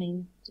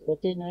evening to a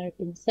dinner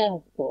in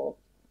Southport.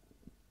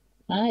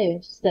 I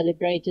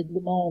celebrated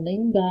the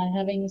morning by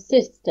having a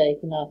cyst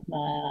taken off my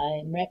eye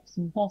in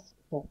Wrexham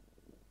Hospital,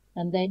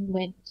 and then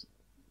went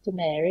to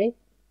Mary,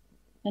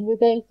 and we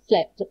both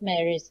slept at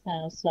Mary's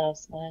house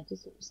last night,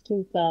 as it was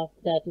too far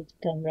for Daddy to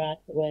come right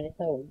away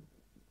home.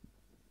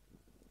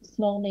 This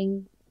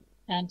morning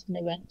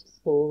Anthony went to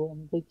school,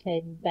 and we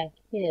came back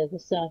here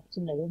this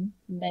afternoon,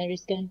 and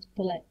Mary's going to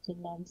collect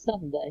him on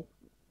Sunday.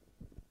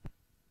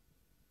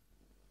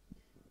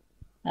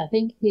 I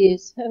think he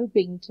is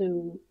hoping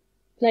to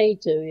play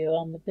to you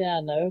on the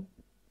piano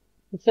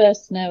the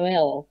first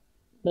Noel,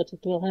 but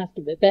it will have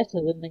to be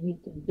better than he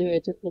can do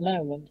it at the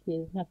moment.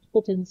 He'll have to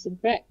put in some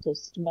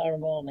practice tomorrow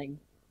morning.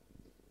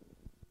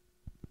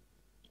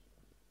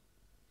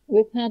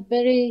 We've had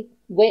very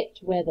wet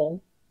weather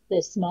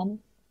this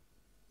month.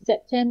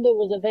 September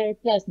was a very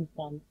pleasant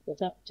month,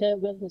 but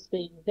October has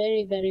been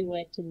very, very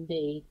wet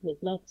indeed, with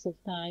lots of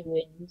high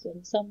winds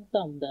and some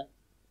thunder.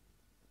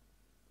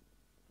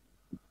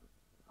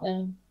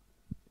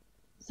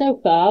 So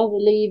far, the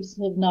leaves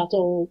have not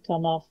all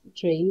come off the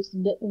trees,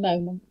 and at the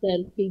moment they're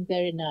looking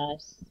very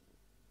nice.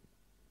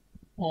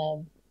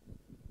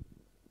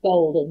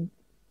 Golden.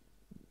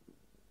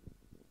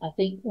 I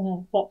think,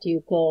 what do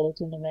you call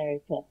it in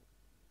America?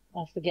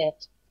 I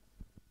forget.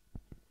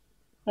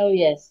 Oh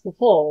yes, the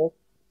fall.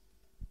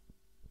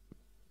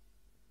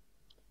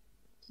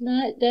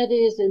 Tonight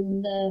Daddy is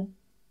in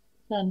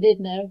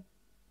Llandudno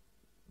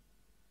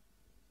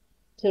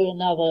to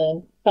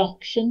another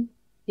function.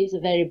 He's a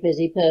very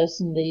busy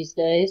person these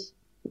days.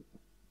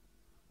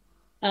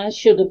 I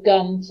should have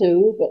gone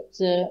too, but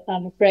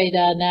I'm afraid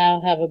I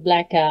now have a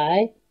black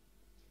eye,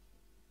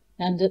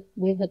 and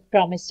we had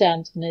promised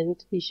Anthony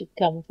that he should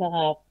come for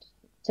half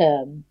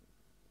term.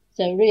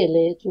 So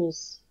really it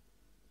was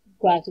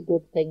quite a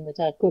good thing that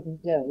I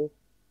couldn't go.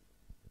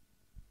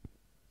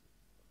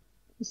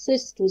 The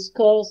cyst was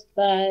caused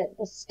by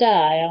a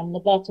sty on the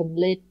bottom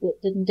lid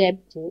that didn't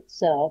empty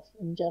itself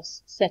and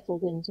just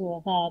settled into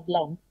a hard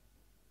lump.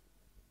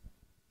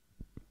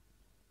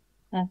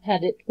 I've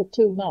had it for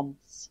 2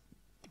 months.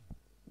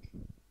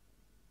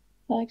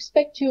 I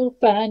expect you'll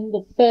find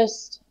the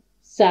first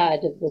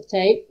side of the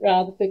tape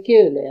rather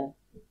peculiar.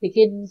 It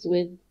begins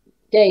with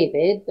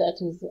David, that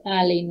is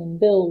Eileen and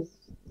Bill's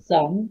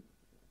son,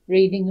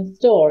 reading a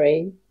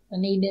story,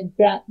 an Enid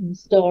Bratton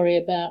story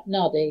about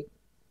Noddy.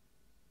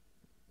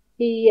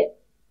 It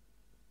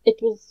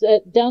was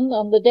done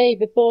on the day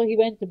before he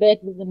went to bed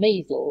with the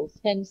measles,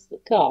 hence the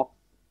cough.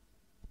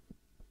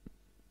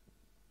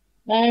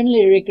 My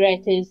only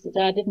regret is that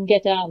I didn't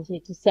get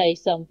Auntie to say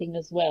something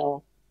as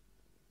well.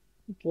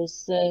 It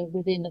was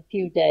within a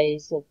few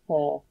days of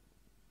her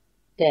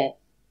death.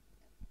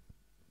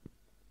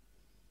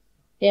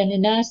 The only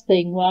nice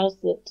thing was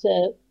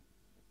that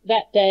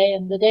that day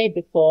and the day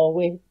before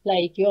we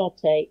played your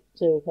tape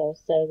to her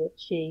so that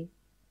she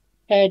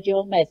heard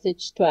your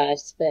message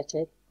twice,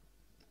 Betty.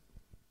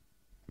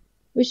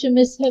 We shall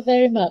miss her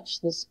very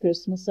much this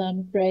Christmas, I'm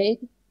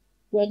afraid.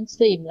 Won't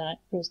seem like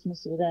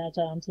Christmas without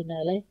Auntie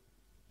Nellie.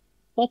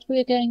 What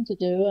we're going to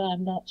do,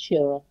 I'm not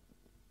sure.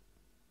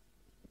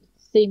 It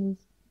seems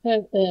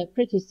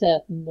pretty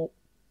certain that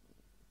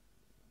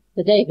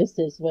the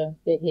Davises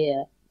won't be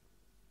here.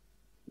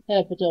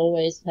 Herbert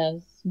always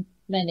has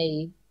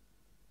many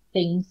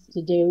things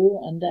to do,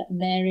 and that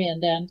Mary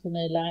and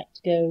Anthony like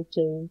to go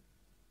to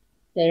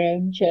their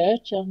own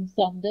church on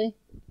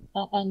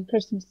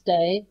Christmas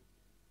Day,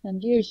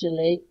 and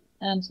usually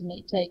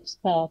Anthony takes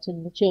part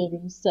in the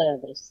children's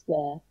service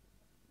there.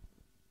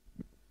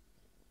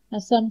 I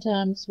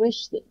sometimes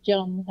wish that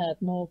John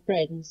had more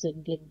friends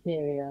in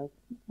Glenferrie.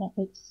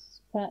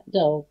 It's quite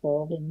dull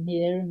for him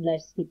here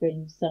unless he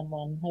brings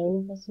someone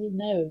home, as he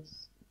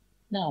knows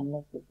none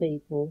of the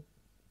people,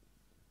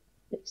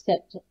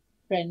 except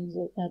friends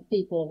of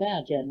people of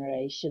our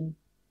generation.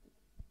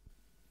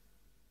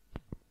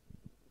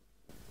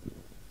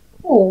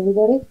 Hello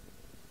everybody.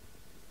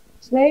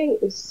 Today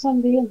is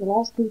Sunday and the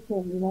last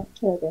weekend in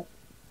October,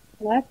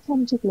 and I've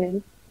come to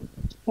Glen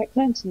to collect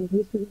Anthony,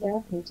 who's been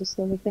down here to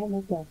stay with Grandma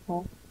and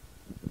Grandpa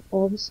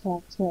all this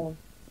half term.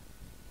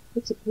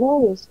 It's a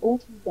glorious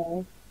autumn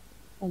day,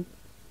 and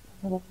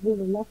I have a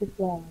really lovely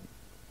drive.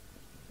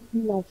 You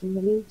can imagine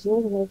the leaves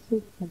all the way through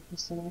the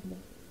countryside,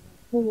 and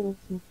full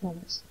autumn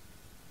colours.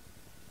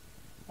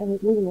 And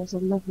it really was a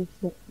lovely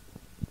trip.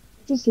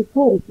 I just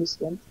recorded this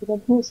once, but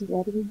unfortunately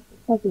I didn't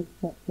plug in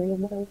correctly,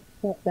 and when I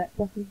got back,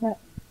 nothing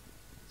happened.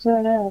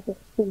 So now I've got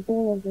to think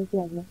all over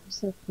again, like I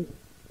said to you.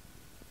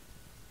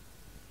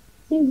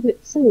 Seems a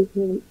bit silly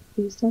to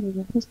be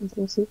sending a Christmas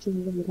message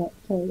in the middle of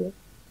October,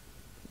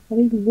 and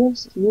even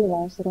worse to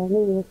realise that I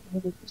really ought to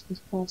have a Christmas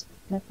past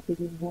connected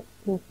in what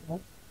to talk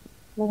about,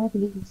 and I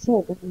haven't even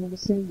said that I'm going to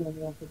sing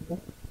any of them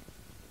yet.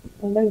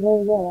 I know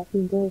very well I've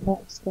been going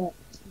back to start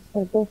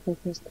my birthday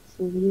Christmas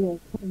through the year,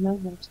 and no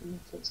more to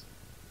matters.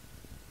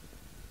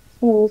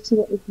 So we'll see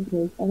what we can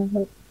do, and I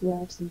hope it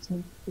arrives in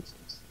time for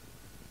Christmas.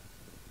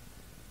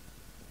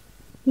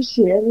 This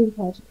year we've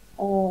had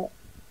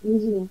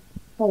usual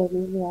holiday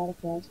in the Isle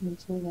of Wight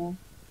until now,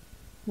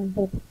 and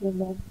had the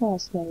long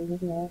class going in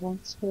there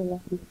once for a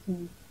lovely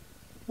weekend,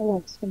 and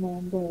once for my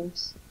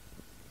boys.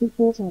 We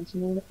brought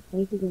Anthony that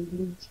played with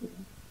England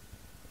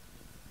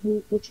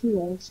which he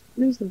knows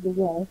reasonably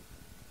well,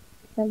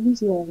 and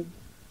he's learning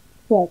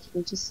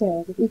gradually to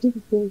say that we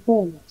didn't feel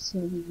very much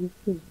sailing with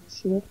him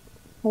this year,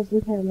 as we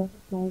had a lot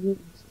of my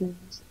readings during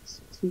the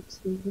 6 weeks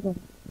we were on.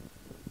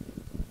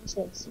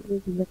 Says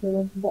reading that there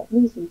weren't that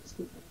reasons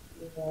to be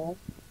aware of.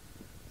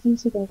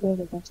 Seems to go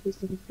over that we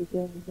didn't be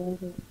going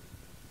over.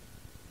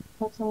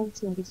 But I'm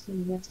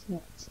noticing less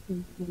much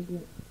in the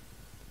year.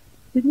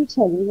 Did we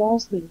tell you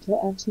last winter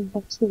Anthony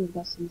had swimming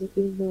lessons at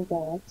the indoor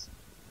yards?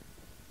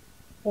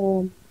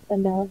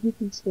 And now he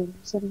can swim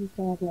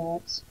 75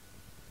 yards,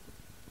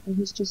 and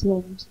he's just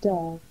learning to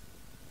dive.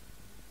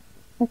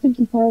 I think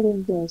he thoroughly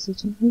enjoys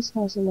it, and he's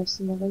has a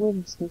lesson on a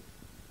Wednesday.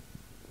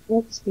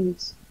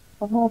 Wednesdays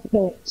are half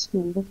day at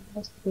school, then he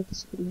has to go to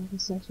school on a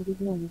Saturday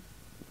morning.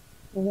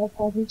 And I've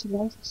had him to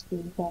go to school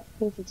about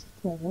 12 to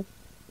 12,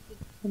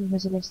 and he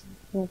has a lesson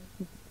at 12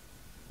 o'clock.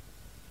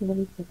 And then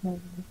he can have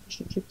fish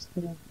and chips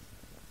for lunch.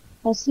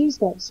 As he's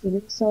going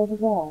swimming, so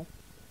have I.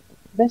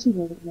 Betty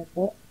will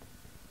remember.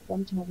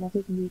 One time I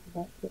didn't even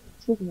like to get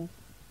the children off.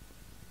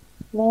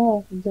 Now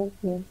I can jump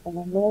in, and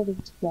I'm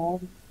learning to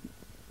dive.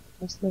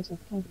 I suppose I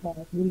can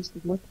dive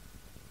reasonably.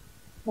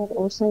 I've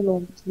also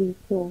learned to read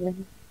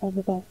crawling and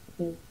about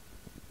to do.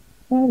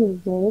 Thoroughly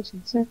enjoy it,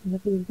 and certainly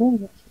have been very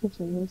much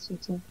fitter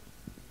since I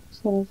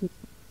started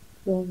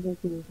going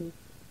regularly.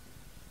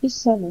 This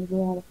summer we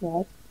are out of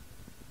Wight,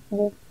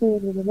 and I've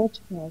been in an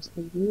enterprise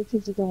baby, which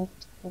is about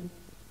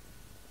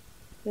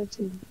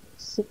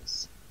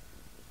 36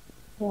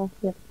 half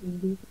left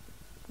maybe.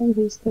 All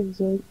these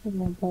things are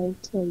come on by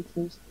stages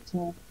at the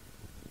time.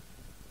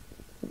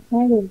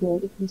 I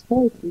enjoyed it, and was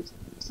very pleased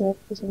with myself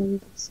because I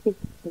needed to speak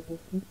to him,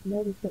 and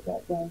nearly put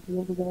that down to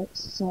all the way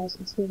exercise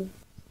and swimming.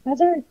 As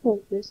I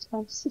record this,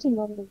 I'm sitting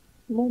on the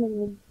morning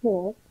room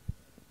floor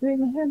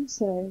doing a hand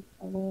sew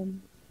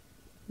on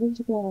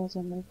winter flowers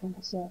on my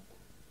concept.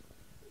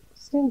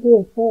 Still do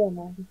a fair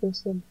amount of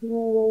this and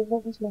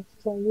not as much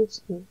as I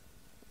used to.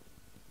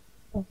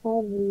 I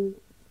finally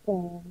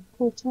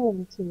cortel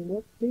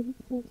material. Do you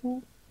have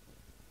cortel?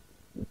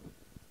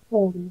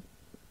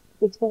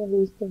 It's one of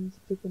these things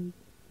that you can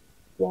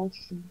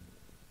wash and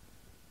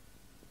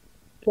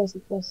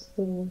pleasant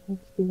vessel will have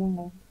to be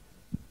now.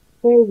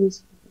 Where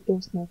is he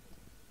just now?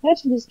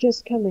 Hatton is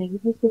just coming.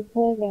 He's been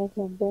playing out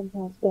on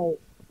Benhar's boat.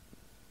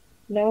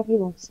 Now he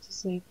wants to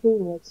say 3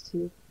 words to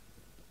you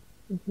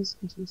in his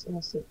Christmas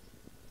message.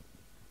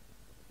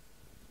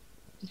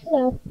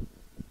 Hello.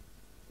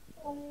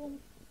 I'm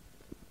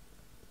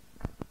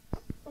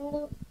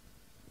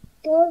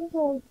going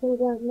home from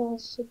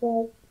Grandma's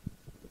today.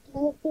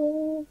 I've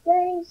been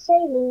very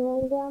sailing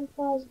on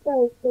Grandpa's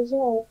boat as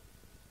well.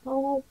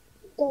 And I've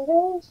got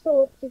all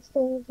sorts of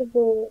things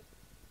aboard.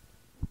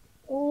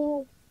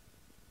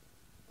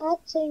 I've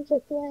things to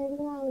play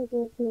around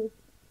with me.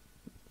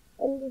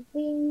 And we've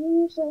been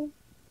using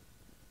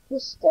the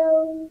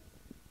stone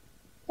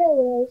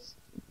pillars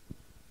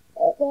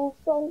at their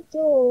front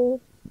door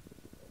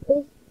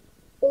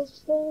as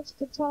things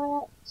to tie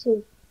up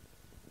to.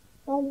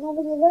 I'm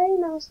having a very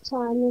nice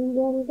time and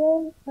I'm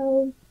going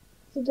home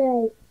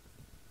today.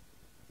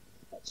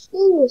 At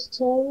school this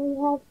term we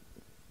have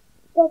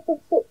proper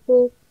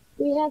football.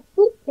 We have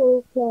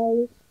football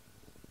clothes.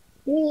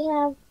 We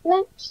have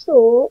black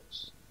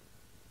shorts,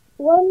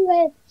 1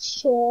 red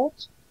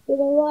shirt with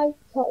a white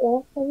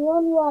collar and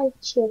 1 white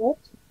shirt,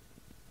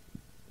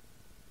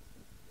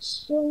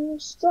 some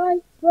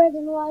striped red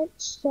and white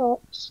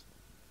socks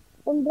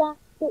and black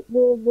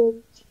football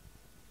boots.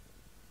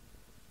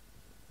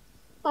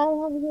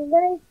 I'm having a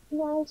very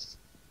nice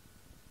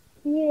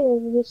year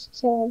this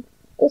term.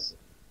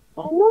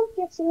 I'm not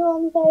getting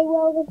on very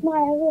well with my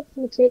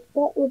arithmetic,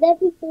 but with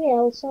everything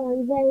else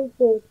I'm very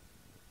good.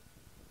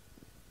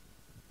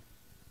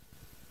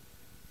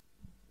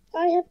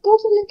 I have got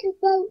a little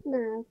boat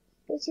now.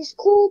 It is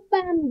called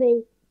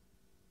Bambi.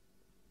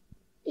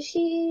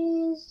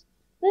 She is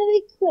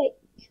very quick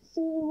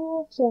through the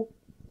water.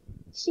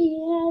 She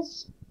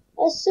has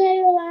a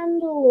sail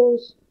and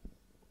oars.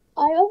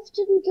 I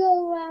often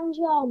go around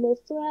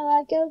Yarmouth where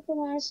I go for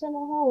my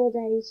summer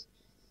holidays.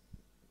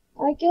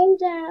 I go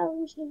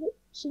down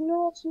to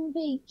Norton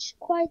Beach,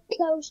 quite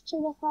close to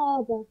the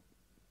harbour,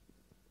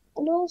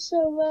 and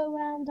also row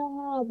round the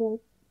harbour.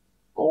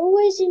 I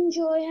always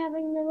enjoy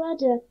having the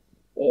rudder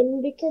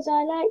in because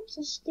I like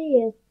to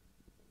steer.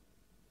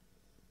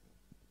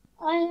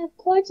 I have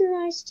quite a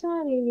nice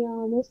time in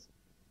Yarmouth,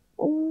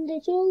 and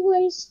it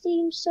always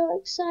seems so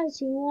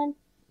exciting when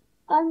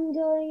I'm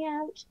going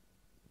out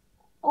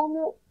on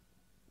a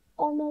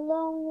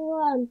long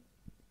run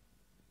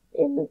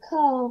in the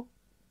car.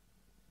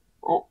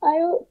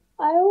 I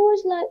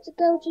always like to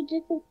go to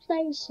different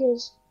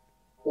places,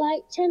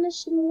 like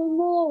Tennyson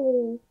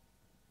Memorial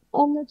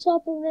on the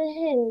top of a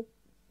hill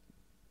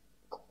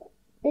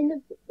in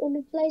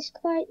a place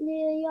quite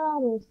near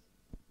Yarmouth.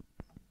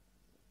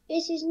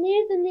 It is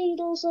near the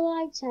Needles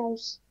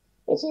Lighthouse.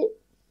 The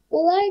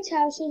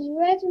lighthouse is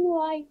red and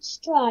white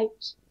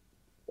striped.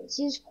 It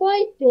is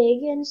quite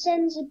big and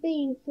sends a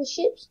beam for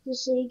ships to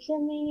see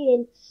coming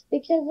in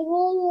because of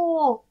all the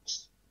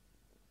rocks.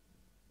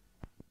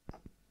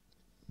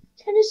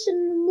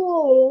 Tennyson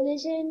Memorial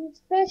is in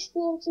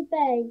Freshwater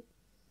Bay.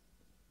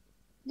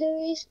 There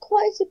is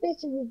quite a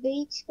bit of a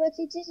beach, but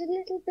it is a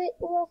little bit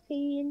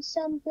rocky in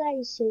some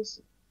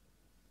places.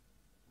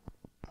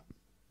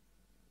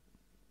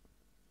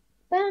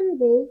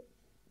 Bambi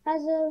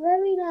has a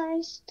very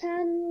nice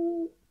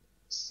tan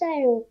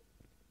sail.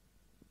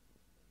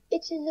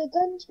 It is a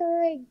Gunter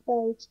rig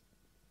boat,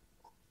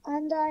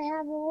 and I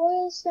have a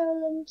Royal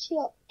Solent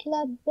Yacht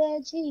Club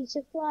Burgee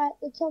to fly at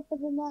the top of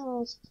the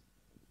mast.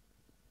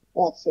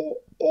 But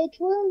it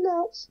will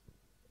not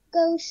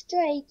go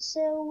straight,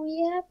 so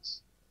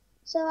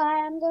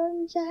I am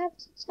going to have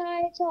to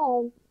tie it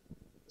on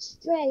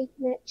straight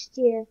next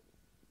year.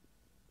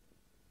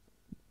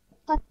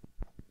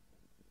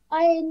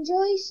 I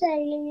enjoy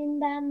sailing in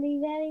Bambi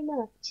very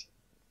much.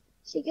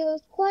 She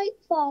goes quite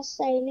fast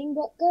sailing,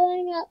 but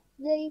going up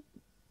the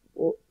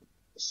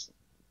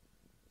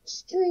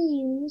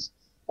streams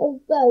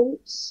of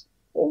boats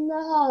in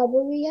the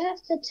harbour we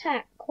have to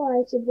tack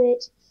quite a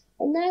bit,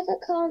 and that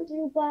I can't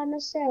do by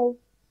myself,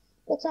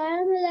 but I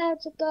am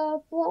allowed to go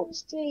up one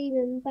stream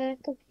and back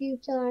a few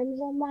times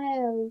on my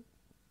own.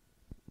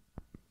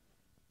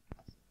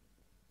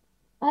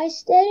 I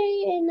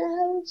stay in a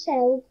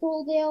hotel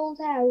called the Old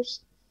House.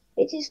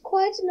 It is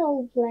quite an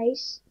old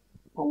place,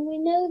 and we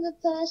know the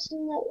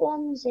person that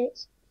runs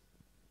it.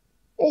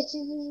 It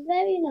is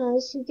very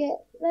nice. You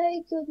get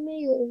very good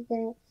meals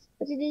there,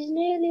 but it is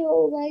nearly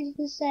always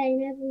the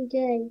same every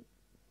day.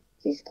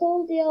 It is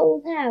called the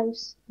Old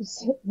House.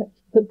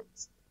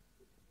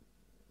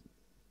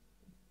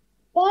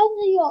 By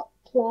the yacht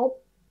club,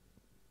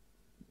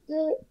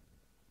 there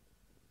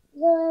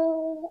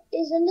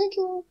is a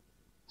little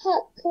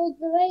hut called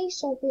the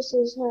Race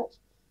Officers' Hut,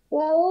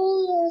 where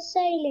all the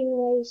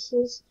sailing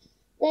races,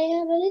 they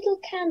have a little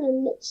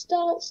cannon that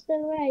starts the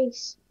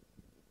race.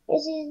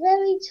 It is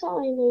very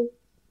tiny,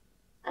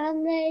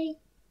 and they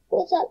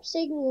put up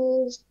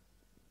signals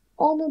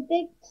on a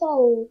big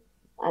pole.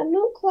 I'm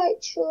not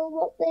quite sure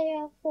what they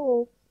are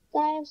for, but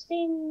I have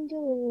seen them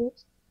doing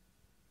it.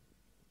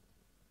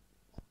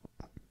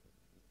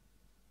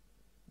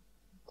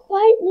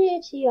 Quite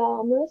near to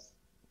Yarmouth,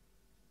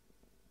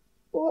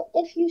 or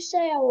if you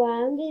sail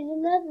around in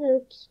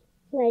another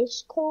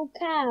place called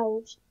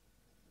Cowes.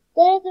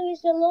 There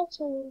is a lot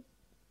of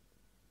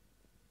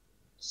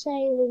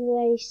sailing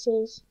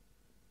races.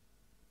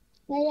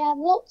 They have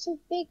lots of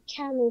big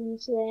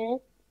cannons there,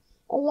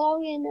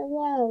 along in a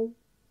row.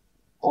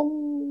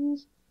 And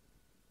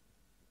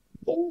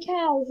in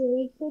Cowes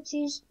Week, which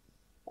is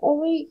a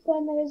week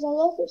when there is a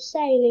lot of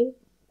sailing,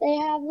 they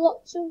have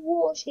lots of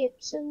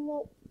warships and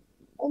the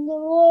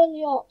Royal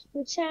Yacht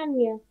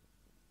Britannia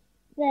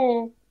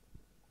there.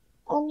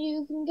 And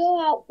you can go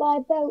out by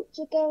boat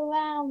to go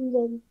round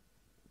them.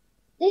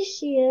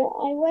 This year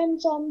I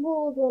went on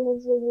board one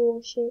of the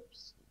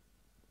warships.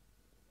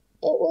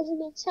 It was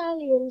an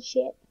Italian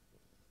ship.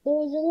 There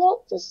was a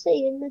lot to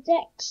see and the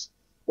decks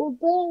were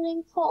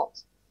burning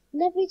hot,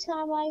 and every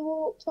time I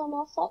walked on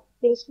a hot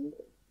bit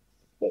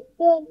it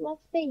burned my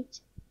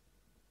feet.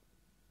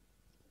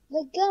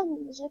 The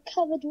guns are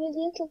covered with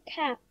little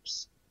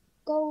caps,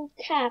 gold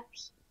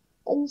caps,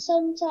 and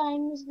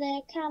sometimes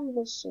they're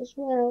canvas as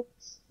well.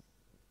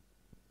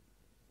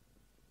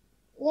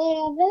 They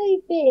are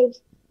very big.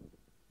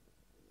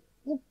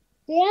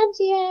 The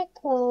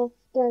anti-aircraft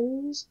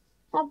guns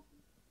have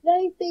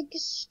very big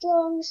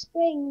strong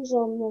springs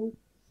on them,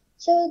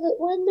 so that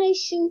when they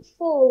shoot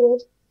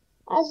forward,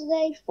 as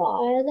they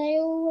fire, they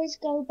always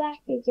go back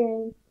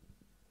again.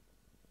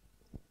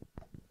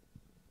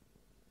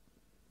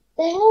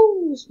 The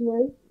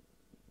helmsman,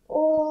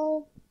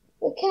 or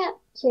the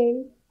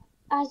captain,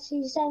 as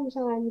he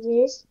sometimes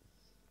is,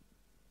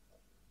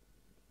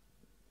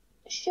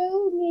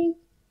 showed me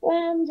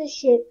round the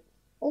ship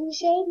and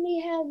showed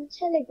me how the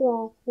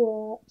telegraph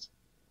worked.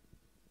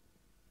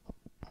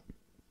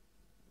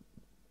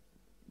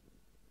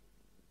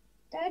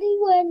 Daddy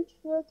went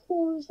for a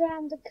cruise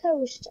round the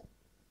coast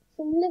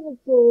from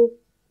Liverpool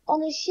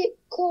on a ship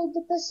called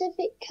the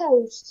Pacific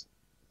Coast.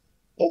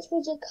 It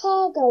was a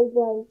cargo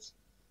boat,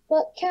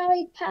 but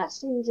carried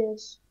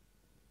passengers.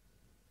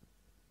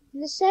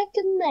 The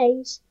second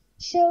mate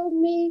showed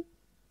me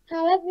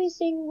how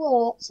everything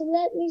worked and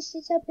let me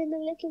sit up in a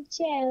little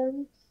chair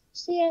and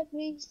see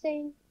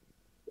everything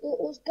that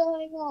was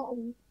going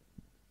on.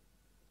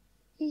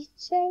 He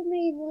showed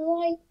me the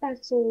light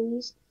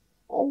batteries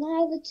and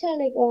how the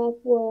telegraph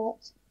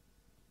worked,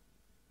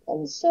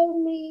 and showed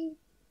me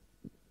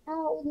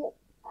how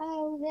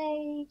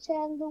they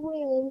turned the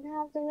wheel and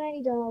how the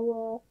radar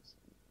worked.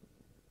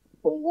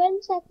 We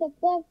went up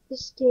above the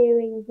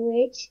steering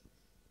bridge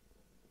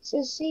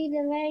to see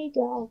the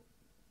radar.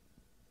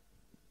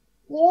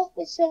 The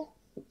officer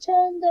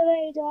turned the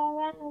radar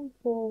around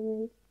for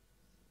me,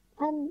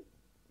 and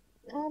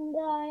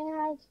I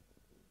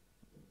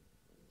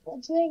had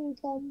a drink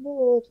on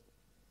board.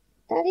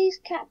 Daddy's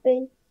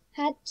cabin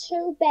had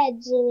 2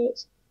 beds in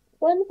it,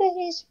 one for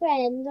his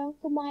friend,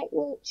 Uncle Mike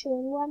Wiltshire,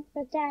 and one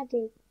for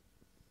Daddy.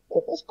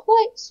 It was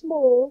quite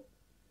small,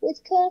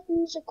 with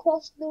curtains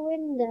across the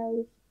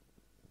windows.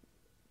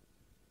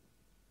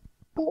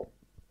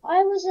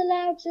 I was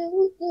allowed to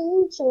hoot the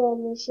hooter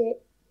on the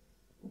ship.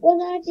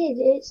 When I did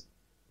it,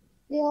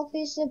 the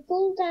officer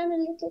pulled down a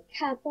little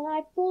cap and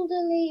I pulled a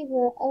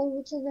lever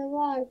over to the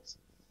right,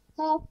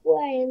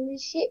 halfway, and the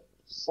ship's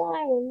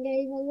siren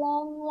gave a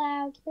long,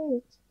 loud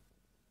hoot.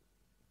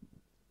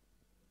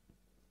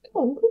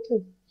 Come on,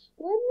 quickly.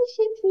 When the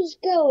ship was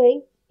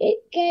going,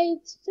 it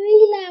gave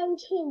 3 loud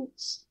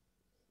hoots.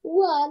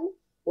 One,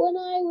 when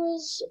I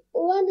was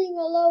running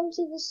along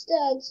to the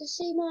stern to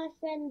see my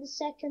friend the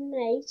second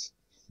mate,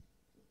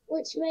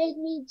 which made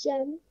me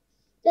jump.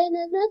 Then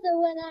another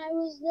when I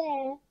was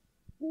there,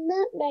 and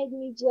that made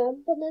me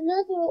jump. And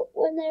another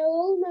when they were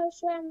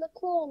almost round the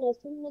corner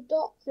from the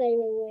dock they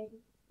were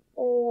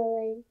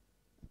in.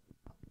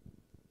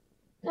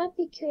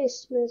 Happy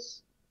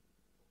Christmas,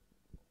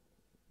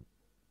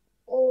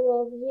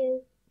 all of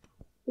you.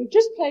 We've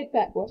just played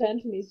back what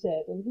Anthony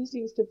said, and he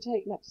seems to have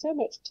taken up so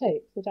much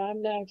tape that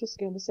I'm now just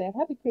going to say a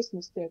happy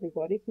Christmas to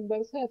everybody from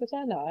both Herbert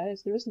and I,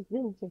 as there isn't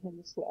room for him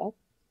as well.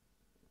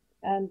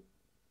 And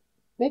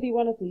maybe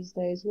one of these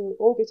days we'll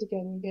all be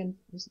together again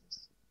for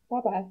Christmas.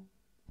 Bye-bye.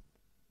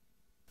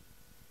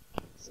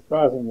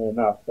 Surprisingly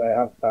enough, they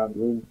have found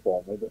room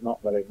for me, but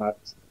not very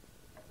much,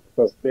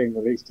 because being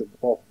the least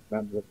important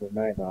member of the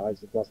main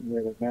eyes, it doesn't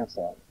really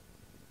matter.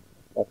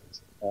 But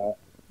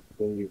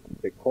the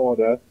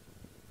recorder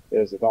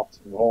is at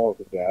Oxford Hall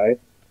today,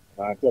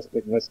 and I've just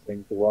been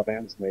listening to what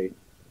Anthony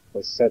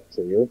has said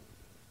to you.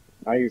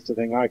 I used to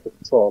think I could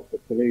talk,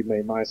 but believe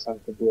me, my son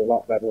can do a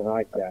lot better than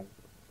I can.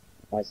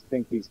 I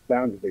think he's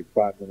bound to be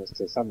Prime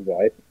Minister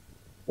someday,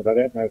 but I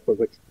don't know for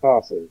which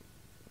party.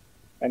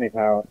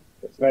 Anyhow,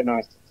 it's very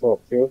nice to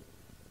talk to you,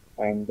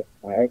 and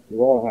I hope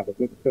you all have a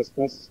good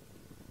Christmas,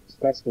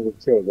 especially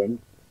with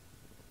children,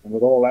 and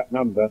with all that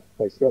number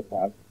they should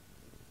have.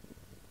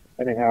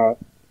 Anyhow,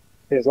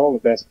 here's all the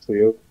best to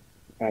you,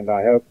 and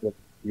I hope that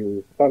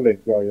you thoroughly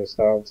enjoy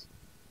yourselves,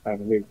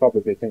 and we'll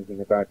probably be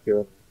thinking about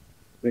you,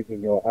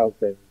 drinking your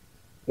health in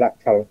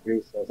blackcurrant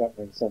juice or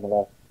something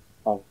similar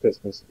on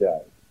Christmas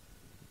Day.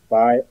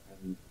 Bye,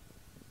 and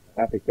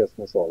happy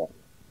Christmas all of you.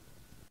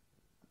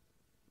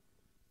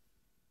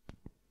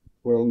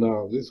 Well,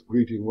 now, this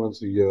greeting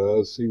once a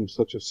year seems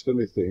such a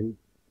silly thing.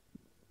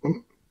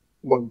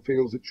 One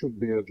feels it should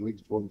be at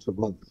least once a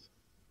month.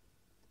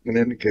 In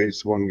any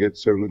case, one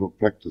gets so little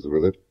practice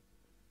with it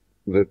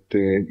that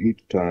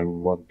each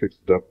time one picks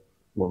it up,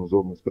 one's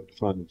almost got to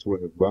find its way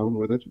around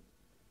with it.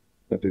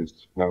 That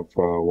is, how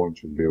far one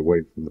should be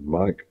away from the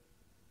mic,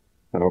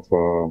 how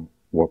far,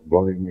 what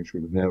volume you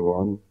should have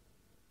on,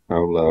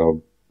 how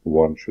loud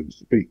one should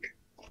speak.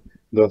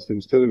 Thus,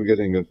 instead of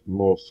getting a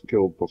more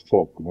skilled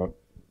performer,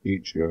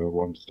 each year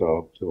one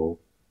starts off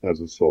as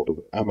a sort of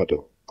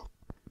amateur.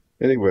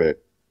 Anyway,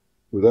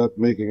 without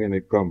making any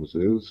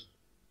promises,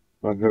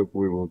 I hope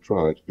we will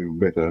try to do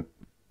better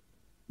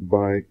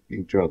by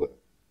each other.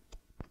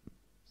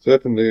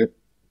 Certainly,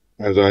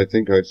 as I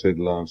think I said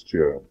last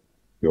year,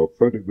 your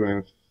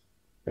photographs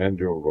and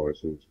your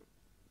voices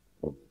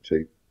on the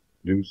tape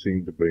do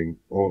seem to bring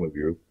all of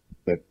you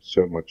that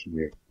so much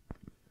near.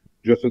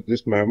 Just at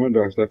this moment,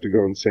 I shall have to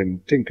go and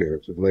send Tinker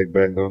to lay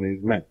back on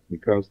his mat,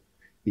 because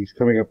he's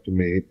coming up to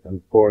me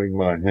and pouring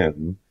my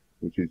hand,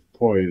 which is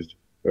poised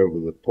over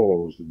the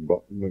pause and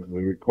bottom of the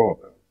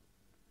recorder.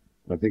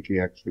 I think he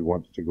actually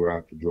wants to go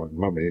out to join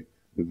Mummy,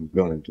 who has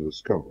gone into the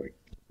scullery.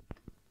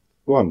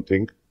 Go on,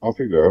 Tink, off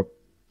you go.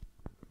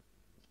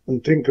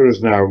 And Tinker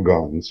is now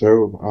gone,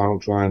 so I'll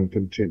try and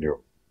continue.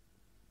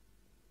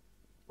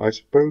 I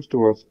suppose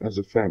to us as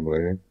a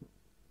family,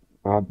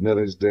 Aunt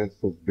Nellie's death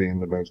has been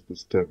the most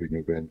disturbing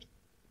event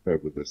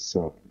over this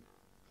side.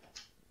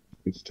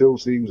 It still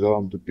seems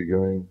odd to be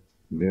going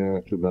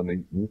near to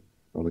Nuneaton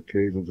on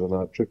occasions on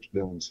our trips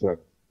down south,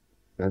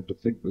 and to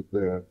think that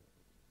there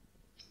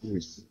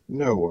is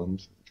no one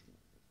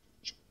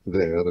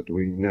there that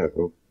we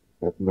know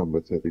at number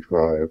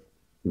 35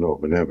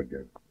 Norman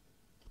Avenue.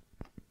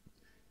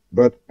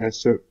 But as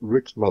Sir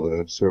Rick's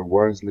mother so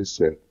wisely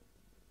said,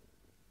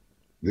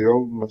 the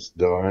old must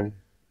die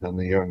and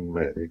the young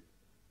may,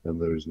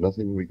 and there is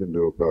nothing we can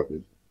do about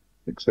it,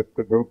 except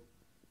to hope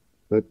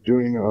that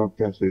during our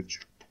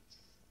passage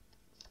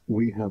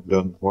we have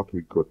done what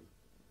we could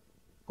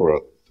for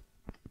others.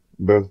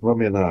 Both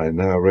Mummy and I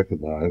now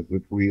recognize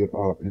that we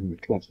are in the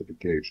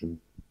classification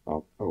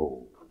of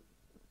old,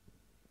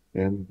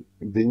 and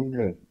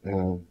being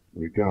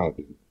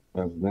regarded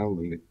as an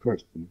elderly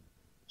person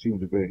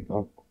seems very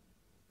awkward.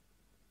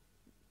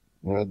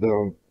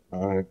 Though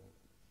I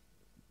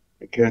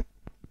can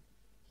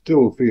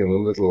still feel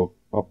a little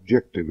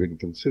objective in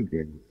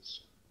considering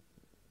this,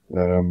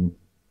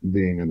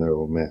 being an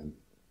old man,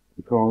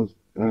 because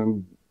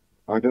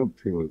I don't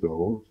feel as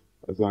old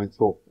as I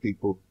thought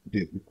people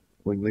did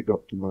when they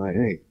got to my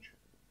age,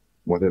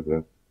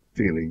 whatever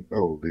feeling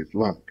old is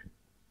like.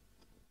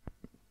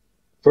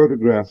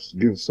 Photographs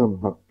give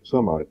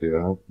some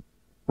idea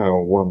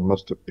how one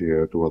must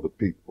appear to other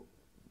people,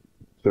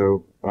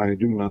 so I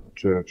do not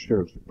show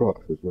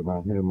surprise when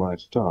I hear my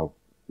staff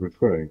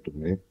referring to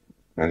me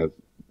as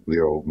the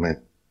old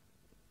man.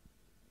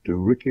 To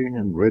Ricky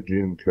and Reggie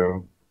and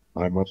Co,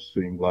 I must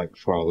seem like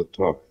Father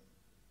Time.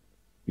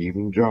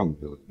 Even John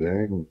the other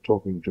day was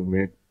talking to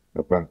me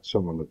about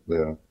someone at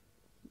their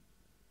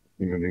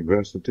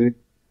university,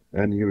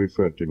 and he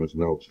referred to him as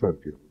an old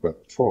folk of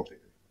about 40.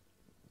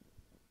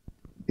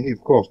 He,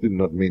 of course, did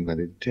not mean that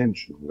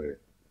intentionally.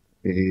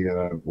 He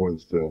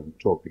was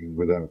talking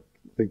without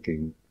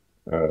thinking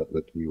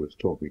that he was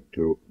talking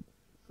to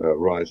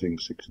Rising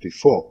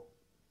 64.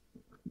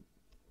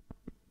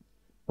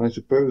 I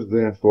suppose,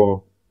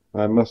 therefore,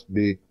 I must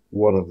be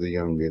one of the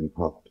young in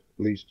part.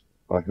 At least,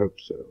 I hope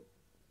so.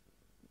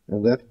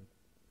 And that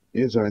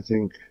is, I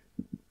think,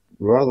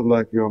 rather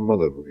like your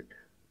mother, Rick,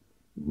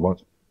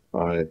 what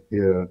I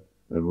hear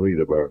and read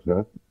about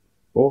her.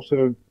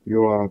 Also,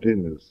 your Aunt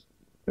Inez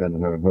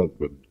and her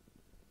husband,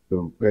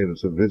 who paid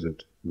us a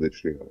visit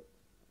this year.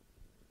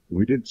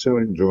 We did so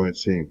enjoy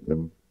seeing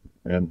them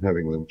and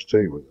having them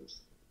stay with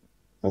us.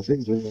 I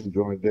think they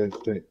enjoyed their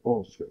stay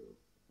also.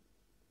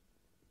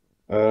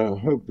 I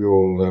hope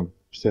you'll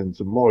send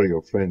some more of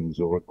your friends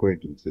or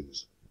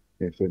acquaintances,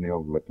 if any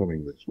of them are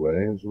coming this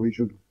way, as we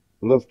should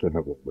love to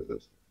have them with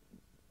us.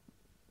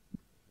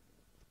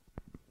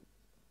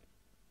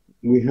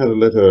 We had a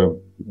letter a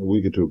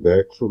week or two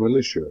back from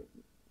Alicia,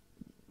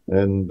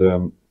 and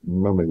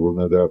Mummy will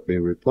no doubt be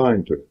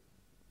replying to it.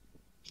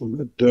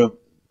 But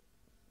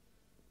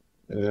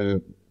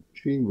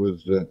she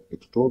was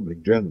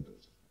extraordinarily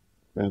generous,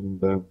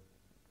 and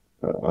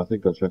I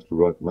think I shall have to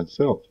write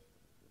myself,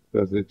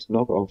 because it's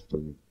not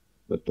often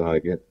that I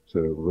get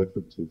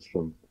references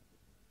from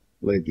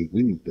ladies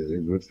these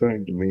days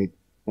referring to me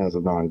as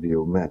an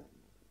ideal man,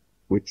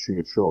 which she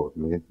assured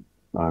me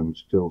I'm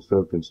still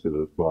so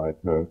considered by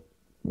her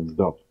and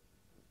Dot.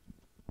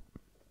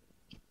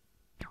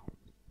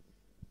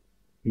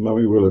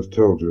 Mummy will have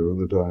told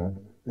you that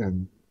I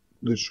am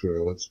this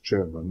year as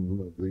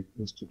chairman of the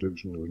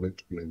Institution of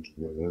Electrical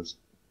Engineers,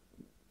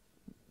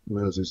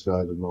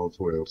 Merseyside and North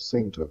Wales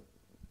Centre.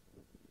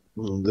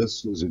 And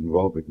this is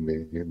involving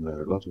me in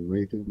a lot of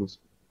meetings,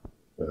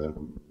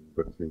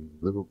 both in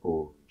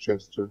Liverpool,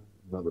 Chester,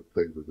 and other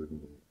places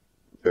in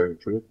the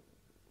territory,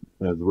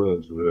 as well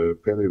as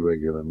fairly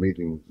regular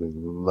meetings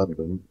in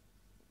London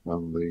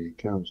on the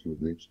Council of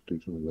the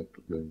Institute of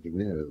Electrical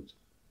Engineers.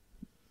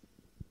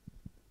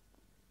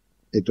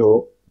 It's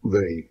all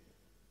very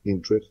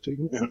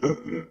interesting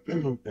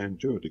and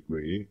to a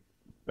degree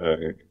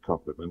a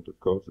compliment, of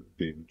course, of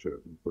being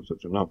chosen for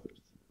such an office.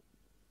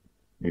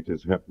 It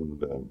has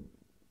happened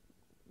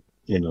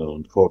in an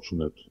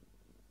unfortunate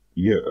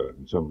year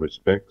in some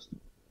respects.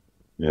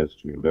 As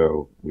you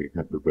know, we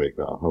had to break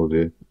our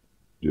holiday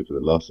due to the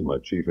loss of my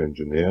chief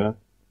engineer,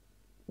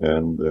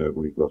 and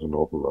we've got an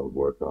awful lot of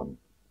work on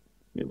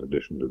in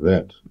addition to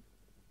that.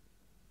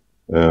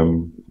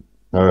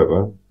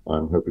 However,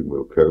 I'm hoping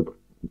we'll cope,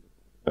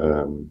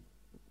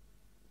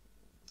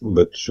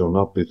 but shall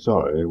not be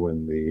sorry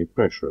when the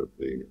pressure of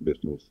the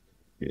business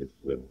is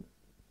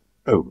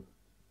over.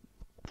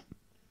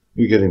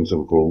 You get in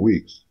some 4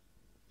 weeks.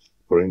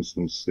 For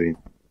instance, the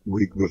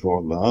week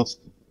before last,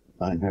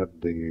 I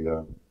had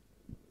the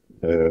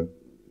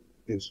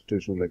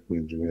Institutional Electrical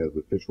Engineers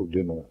official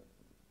dinner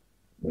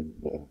in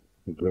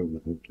the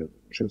Grosvenor Hotel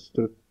in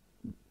Chester.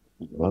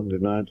 Monday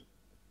night,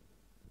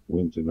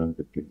 Tuesday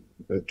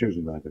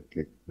night at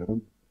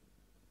Kingston.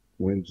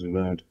 Wednesday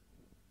night,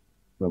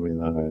 Mummy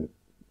and I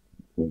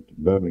went to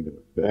Birmingham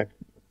and back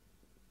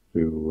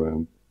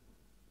to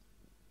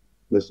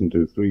listen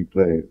to 3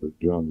 plays that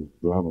John's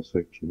drama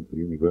section of the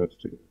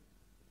university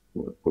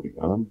were putting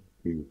on.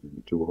 He was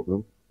in 2 of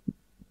them,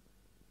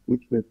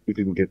 which meant we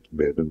didn't get to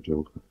bed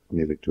until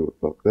nearly 2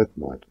 o'clock that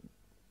night.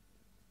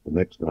 The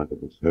next night I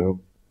was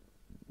home,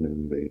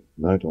 and the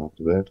night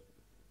after that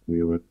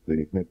we were at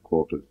the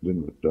headquarters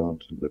dinner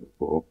dance in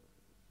Liverpool,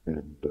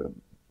 and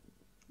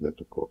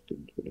that of course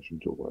didn't finish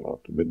until well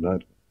after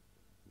midnight.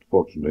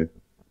 Fortunately,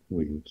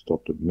 we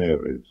stopped at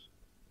Mary's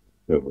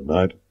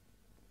overnight,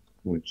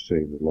 which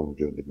saved the long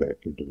journey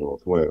back into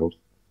North Wales,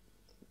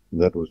 and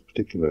that was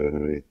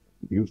particularly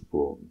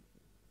useful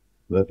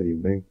that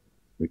evening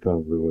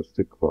because there was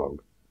thick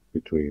fog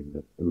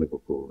between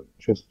Liverpool and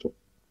Chester.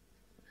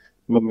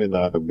 Mummy and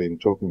I have been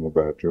talking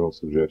about your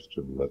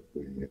suggestion that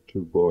the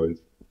 2 boys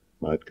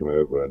might come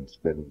over and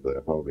spend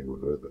their holiday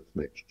with us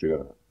next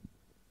year.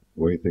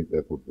 We think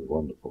that would be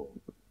wonderful.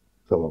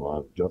 Tell them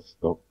I've just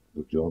stopped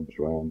the jobs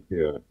round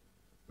here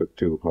for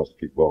 2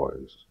 husky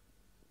boys,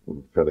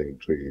 from felling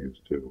trees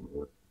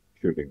to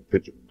shooting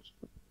pigeons,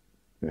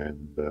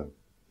 and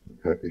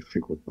if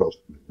you could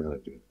possibly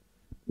manage it,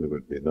 there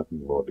would be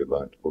nothing more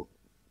delightful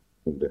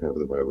than to have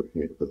them over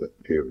here for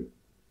that period.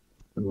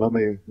 And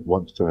Mummy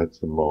wants to add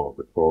some more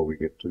before we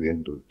get to the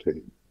end of the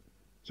tape,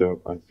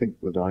 so I think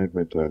that I'd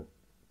better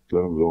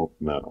close off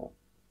now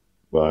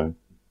by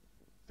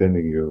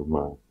sending you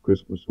my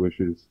Christmas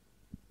wishes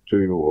to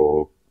you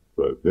all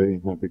for a very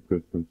happy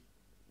Christmas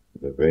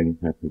and a very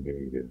happy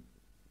New Year.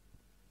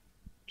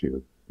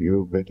 To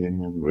you, Betty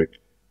and Rick,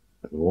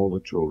 and all the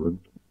children,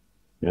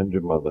 and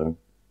your mother,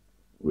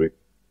 Rick,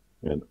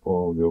 and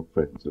all your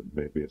friends that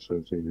may be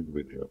associated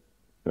with you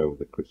over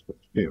the Christmas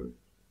period.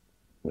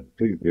 And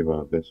please give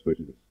our best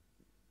wishes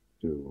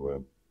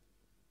to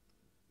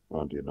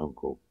Auntie and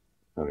Uncle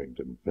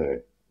Harrington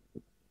Fay.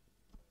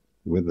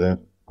 With that,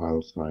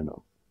 I'll sign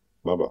off.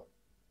 Bye-bye.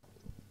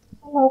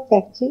 Hello,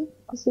 Betty.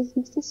 This is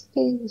Mrs.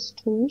 Stevens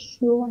to wish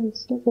you and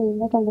Mr.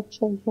 Willard and the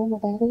children a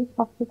very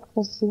happy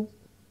Christmas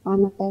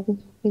and a very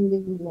happy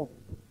New Year.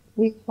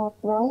 We had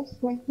rice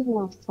making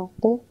last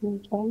Saturday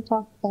and it went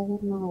off very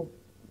nice.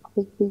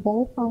 It'd be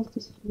very nice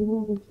to see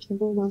you and the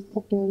children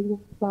after doing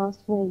it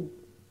last week.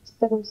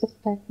 Mr. and Mrs.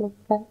 Peck look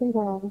very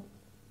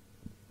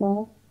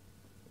well.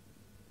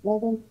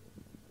 Very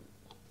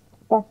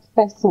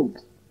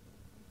present.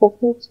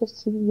 Hoping to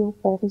see you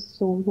very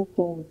soon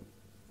again.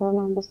 Well,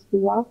 I must be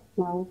off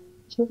now.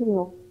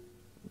 Cheerio.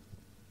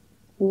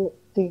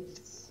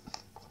 This.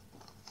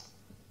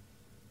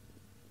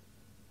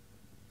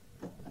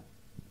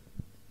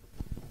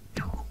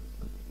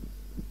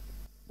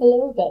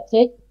 Hello,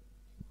 Betty.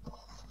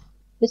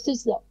 This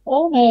is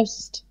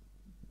almost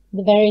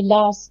the very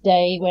last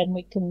day when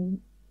we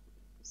can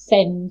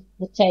send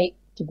the tape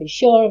to be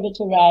sure of it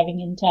arriving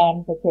in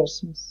time for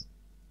Christmas.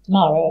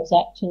 Tomorrow is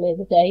actually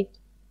the date.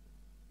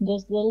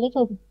 There's the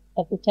little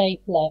of the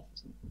tape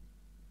left.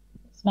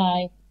 It's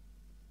my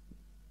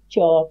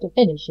chore to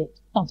finish it.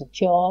 Not a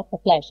chore, a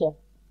pleasure.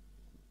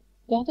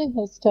 Daddy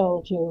has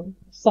told you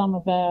some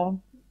of our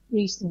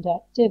recent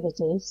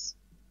activities.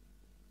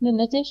 In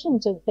addition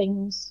to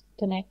things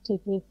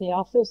connected with the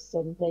office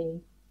and the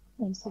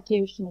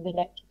Institution of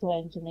Electrical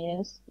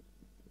Engineers,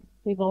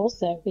 we've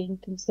also been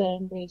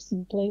concerned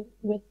recently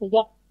with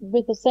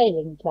the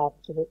sailing club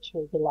to which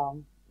we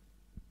belong.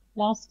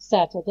 Last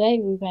Saturday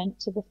we went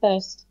to the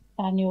first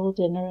annual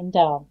dinner and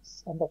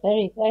dance, and a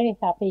very, very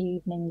happy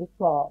evening it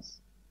was.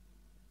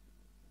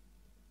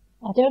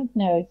 I don't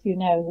know if you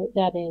know that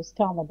Daddy is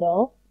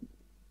Commodore.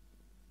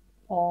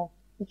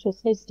 It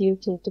was his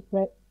duty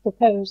to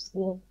propose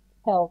the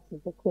health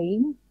of the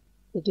Queen,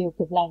 the Duke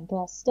of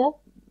Lancaster,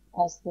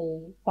 as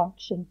the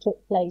function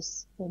took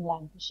place in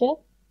Lancashire,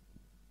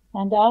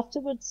 and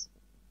afterwards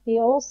he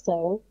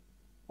also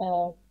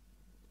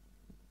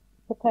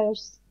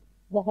proposed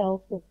the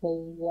health of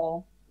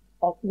the,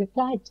 or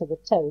replied to the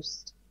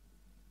toast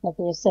of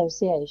the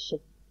association.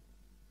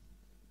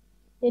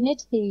 In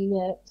it, he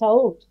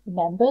told the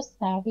members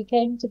how he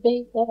came to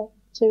be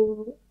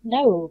to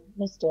know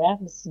Mr.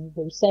 Anderson,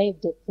 who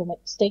saved it from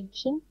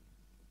extinction,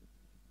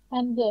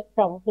 and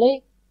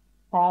probably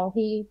how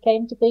he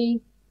came to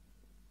be.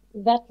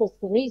 That was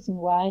the reason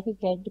why he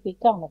came to be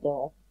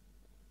Commodore.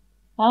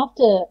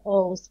 After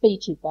all the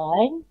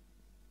speechifying,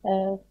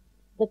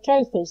 the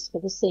trophies for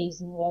the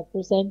season were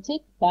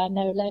presented by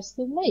no less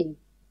than me.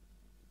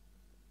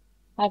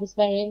 I was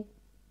very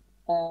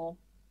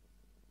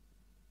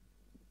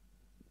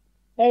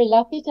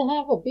lucky to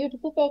have a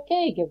beautiful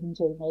bouquet given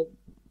to me,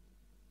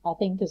 I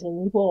think as a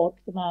reward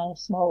for my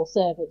small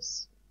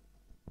service.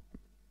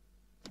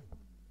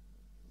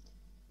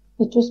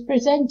 It was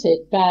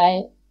presented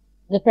by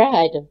the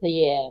bride of the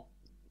year.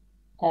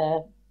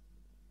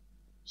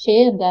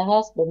 She and her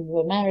husband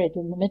were married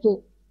in the middle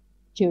of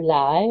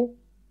July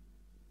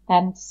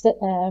and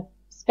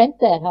spent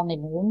their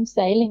honeymoon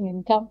sailing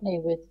in company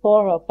with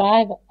 4 or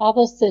 5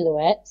 other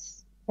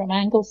silhouettes from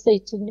Anglesey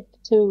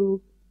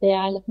to the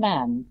Isle of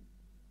Man.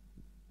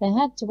 They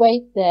had to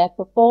wait there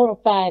for 4 or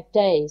 5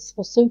 days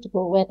for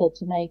suitable weather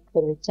to make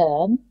the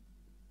return,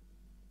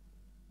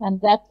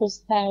 and that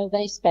was how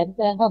they spent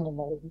their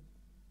honeymoon.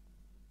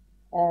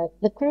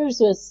 The cruise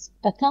was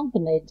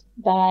accompanied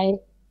by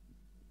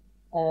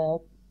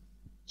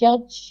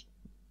Judge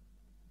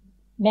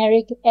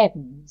Merrick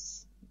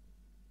Evans,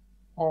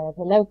 the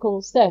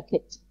local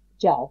circuit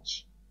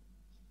judge.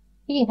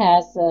 He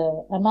has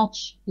a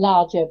much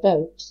larger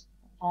boat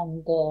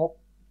and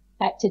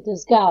acted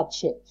as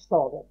guardship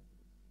for them.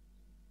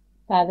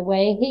 By the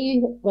way,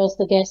 he was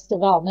the guest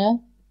of honour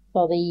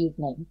for the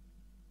evening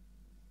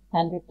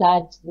and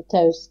replied to the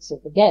toasts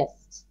of the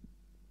guests.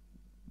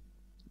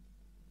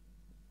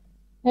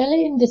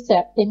 Early in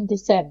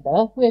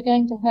December, we're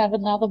going to have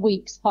another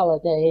week's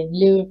holiday in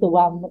lieu of the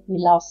one that we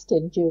lost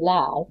in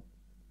July.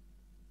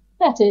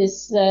 That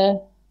is,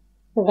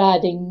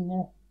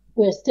 providing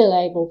we're still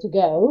able to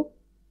go.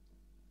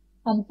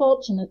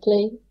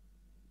 Unfortunately,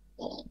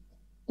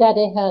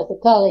 Daddy has a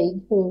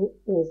colleague who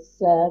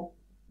is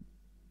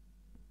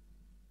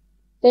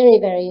very,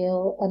 very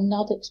ill and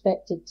not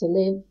expected to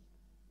live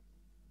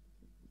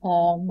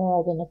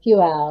more than a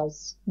few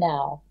hours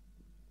now.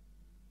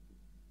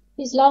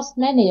 He's lost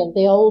many of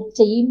the old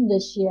team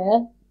this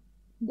year.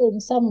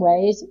 In some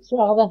ways, it's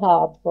rather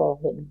hard for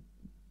him.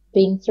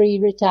 Been 3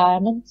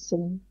 retirements,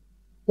 and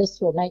this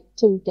will make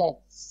 2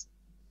 deaths.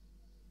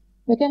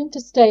 We're going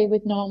to stay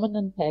with Norman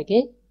and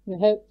Peggy. We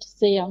hope to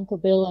see Uncle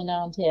Bill and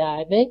Auntie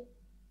Ivy.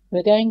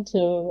 We're going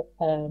to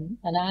an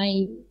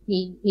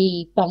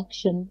IEE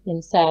function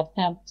in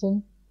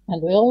Southampton,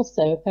 and we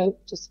also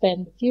hope to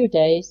spend a few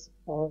days,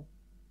 or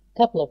a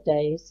couple of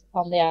days,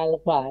 on the Isle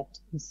of Wight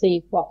and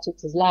see what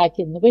it is like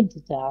in the winter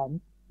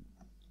time.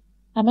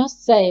 I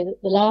must say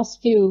that the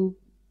last few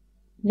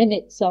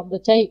minutes on the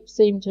tape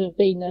seem to have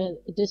been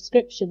a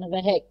description of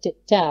a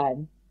hectic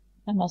time.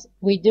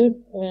 We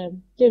do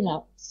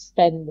not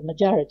spend the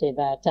majority of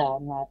our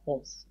time like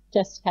this. It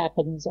just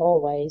happens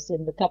always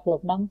in the couple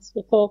of months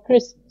before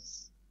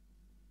Christmas.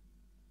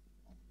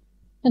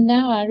 And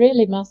now I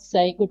really must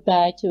say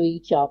goodbye to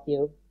each of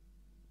you.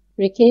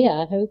 Ricky,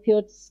 I hope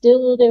you're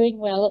still doing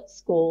well at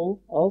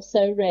school,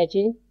 also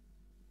Reggie.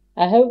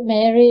 I hope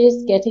Mary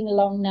is getting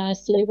along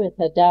nicely with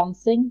her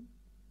dancing,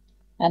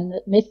 and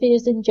that Miffy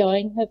is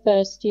enjoying her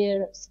first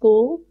year at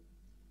school.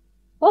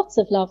 Lots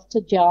of love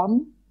to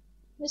John.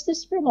 This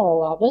is from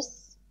all of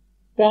us,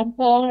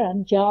 Grandpa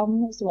and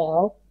John as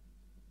well.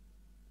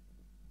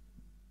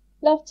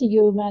 Love to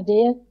you, my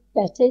dear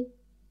Betty,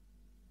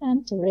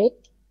 and to Rick.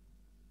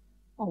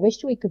 I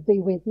wish we could be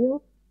with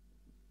you.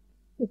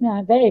 Give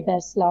my very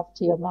best love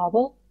to your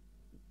mother.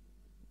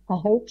 I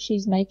hope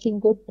she's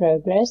making good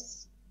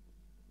progress.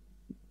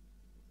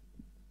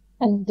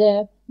 And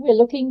we're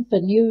looking for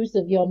news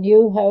of your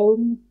new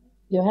home.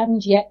 You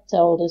haven't yet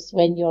told us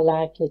when you're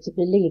likely to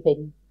be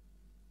leaving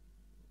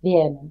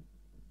Vienna.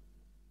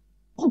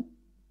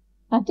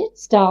 I did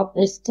start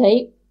this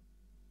tape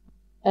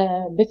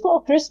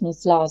before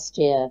Christmas last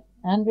year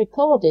and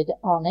recorded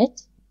on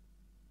it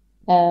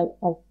a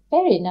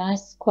very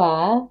nice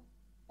choir,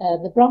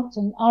 the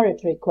Brompton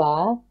Oratory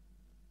Choir,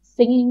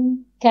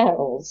 singing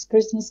carols,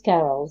 Christmas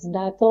carols, and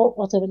I thought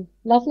what a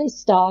lovely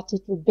start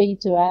it would be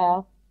to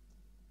our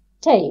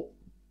tape.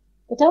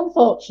 But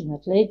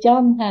unfortunately,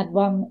 John had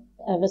one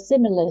of a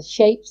similar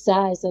shape,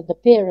 size and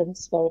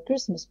appearance for a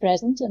Christmas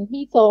present, and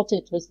he thought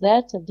it was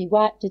that, and he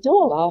wiped it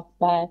all off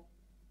by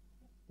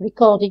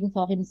recording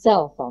for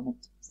himself on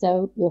it.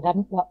 So you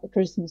haven't got the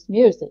Christmas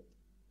music.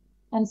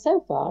 And so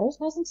far it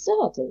hasn't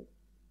started.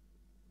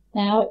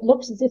 Now it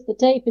looks as if the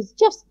tape is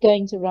just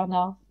going to run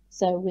off,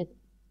 so with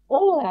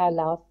all our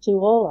love to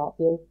all of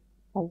you,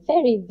 a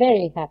very,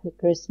 very happy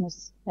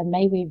Christmas, and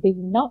may we be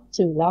not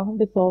too long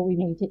before we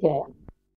meet again.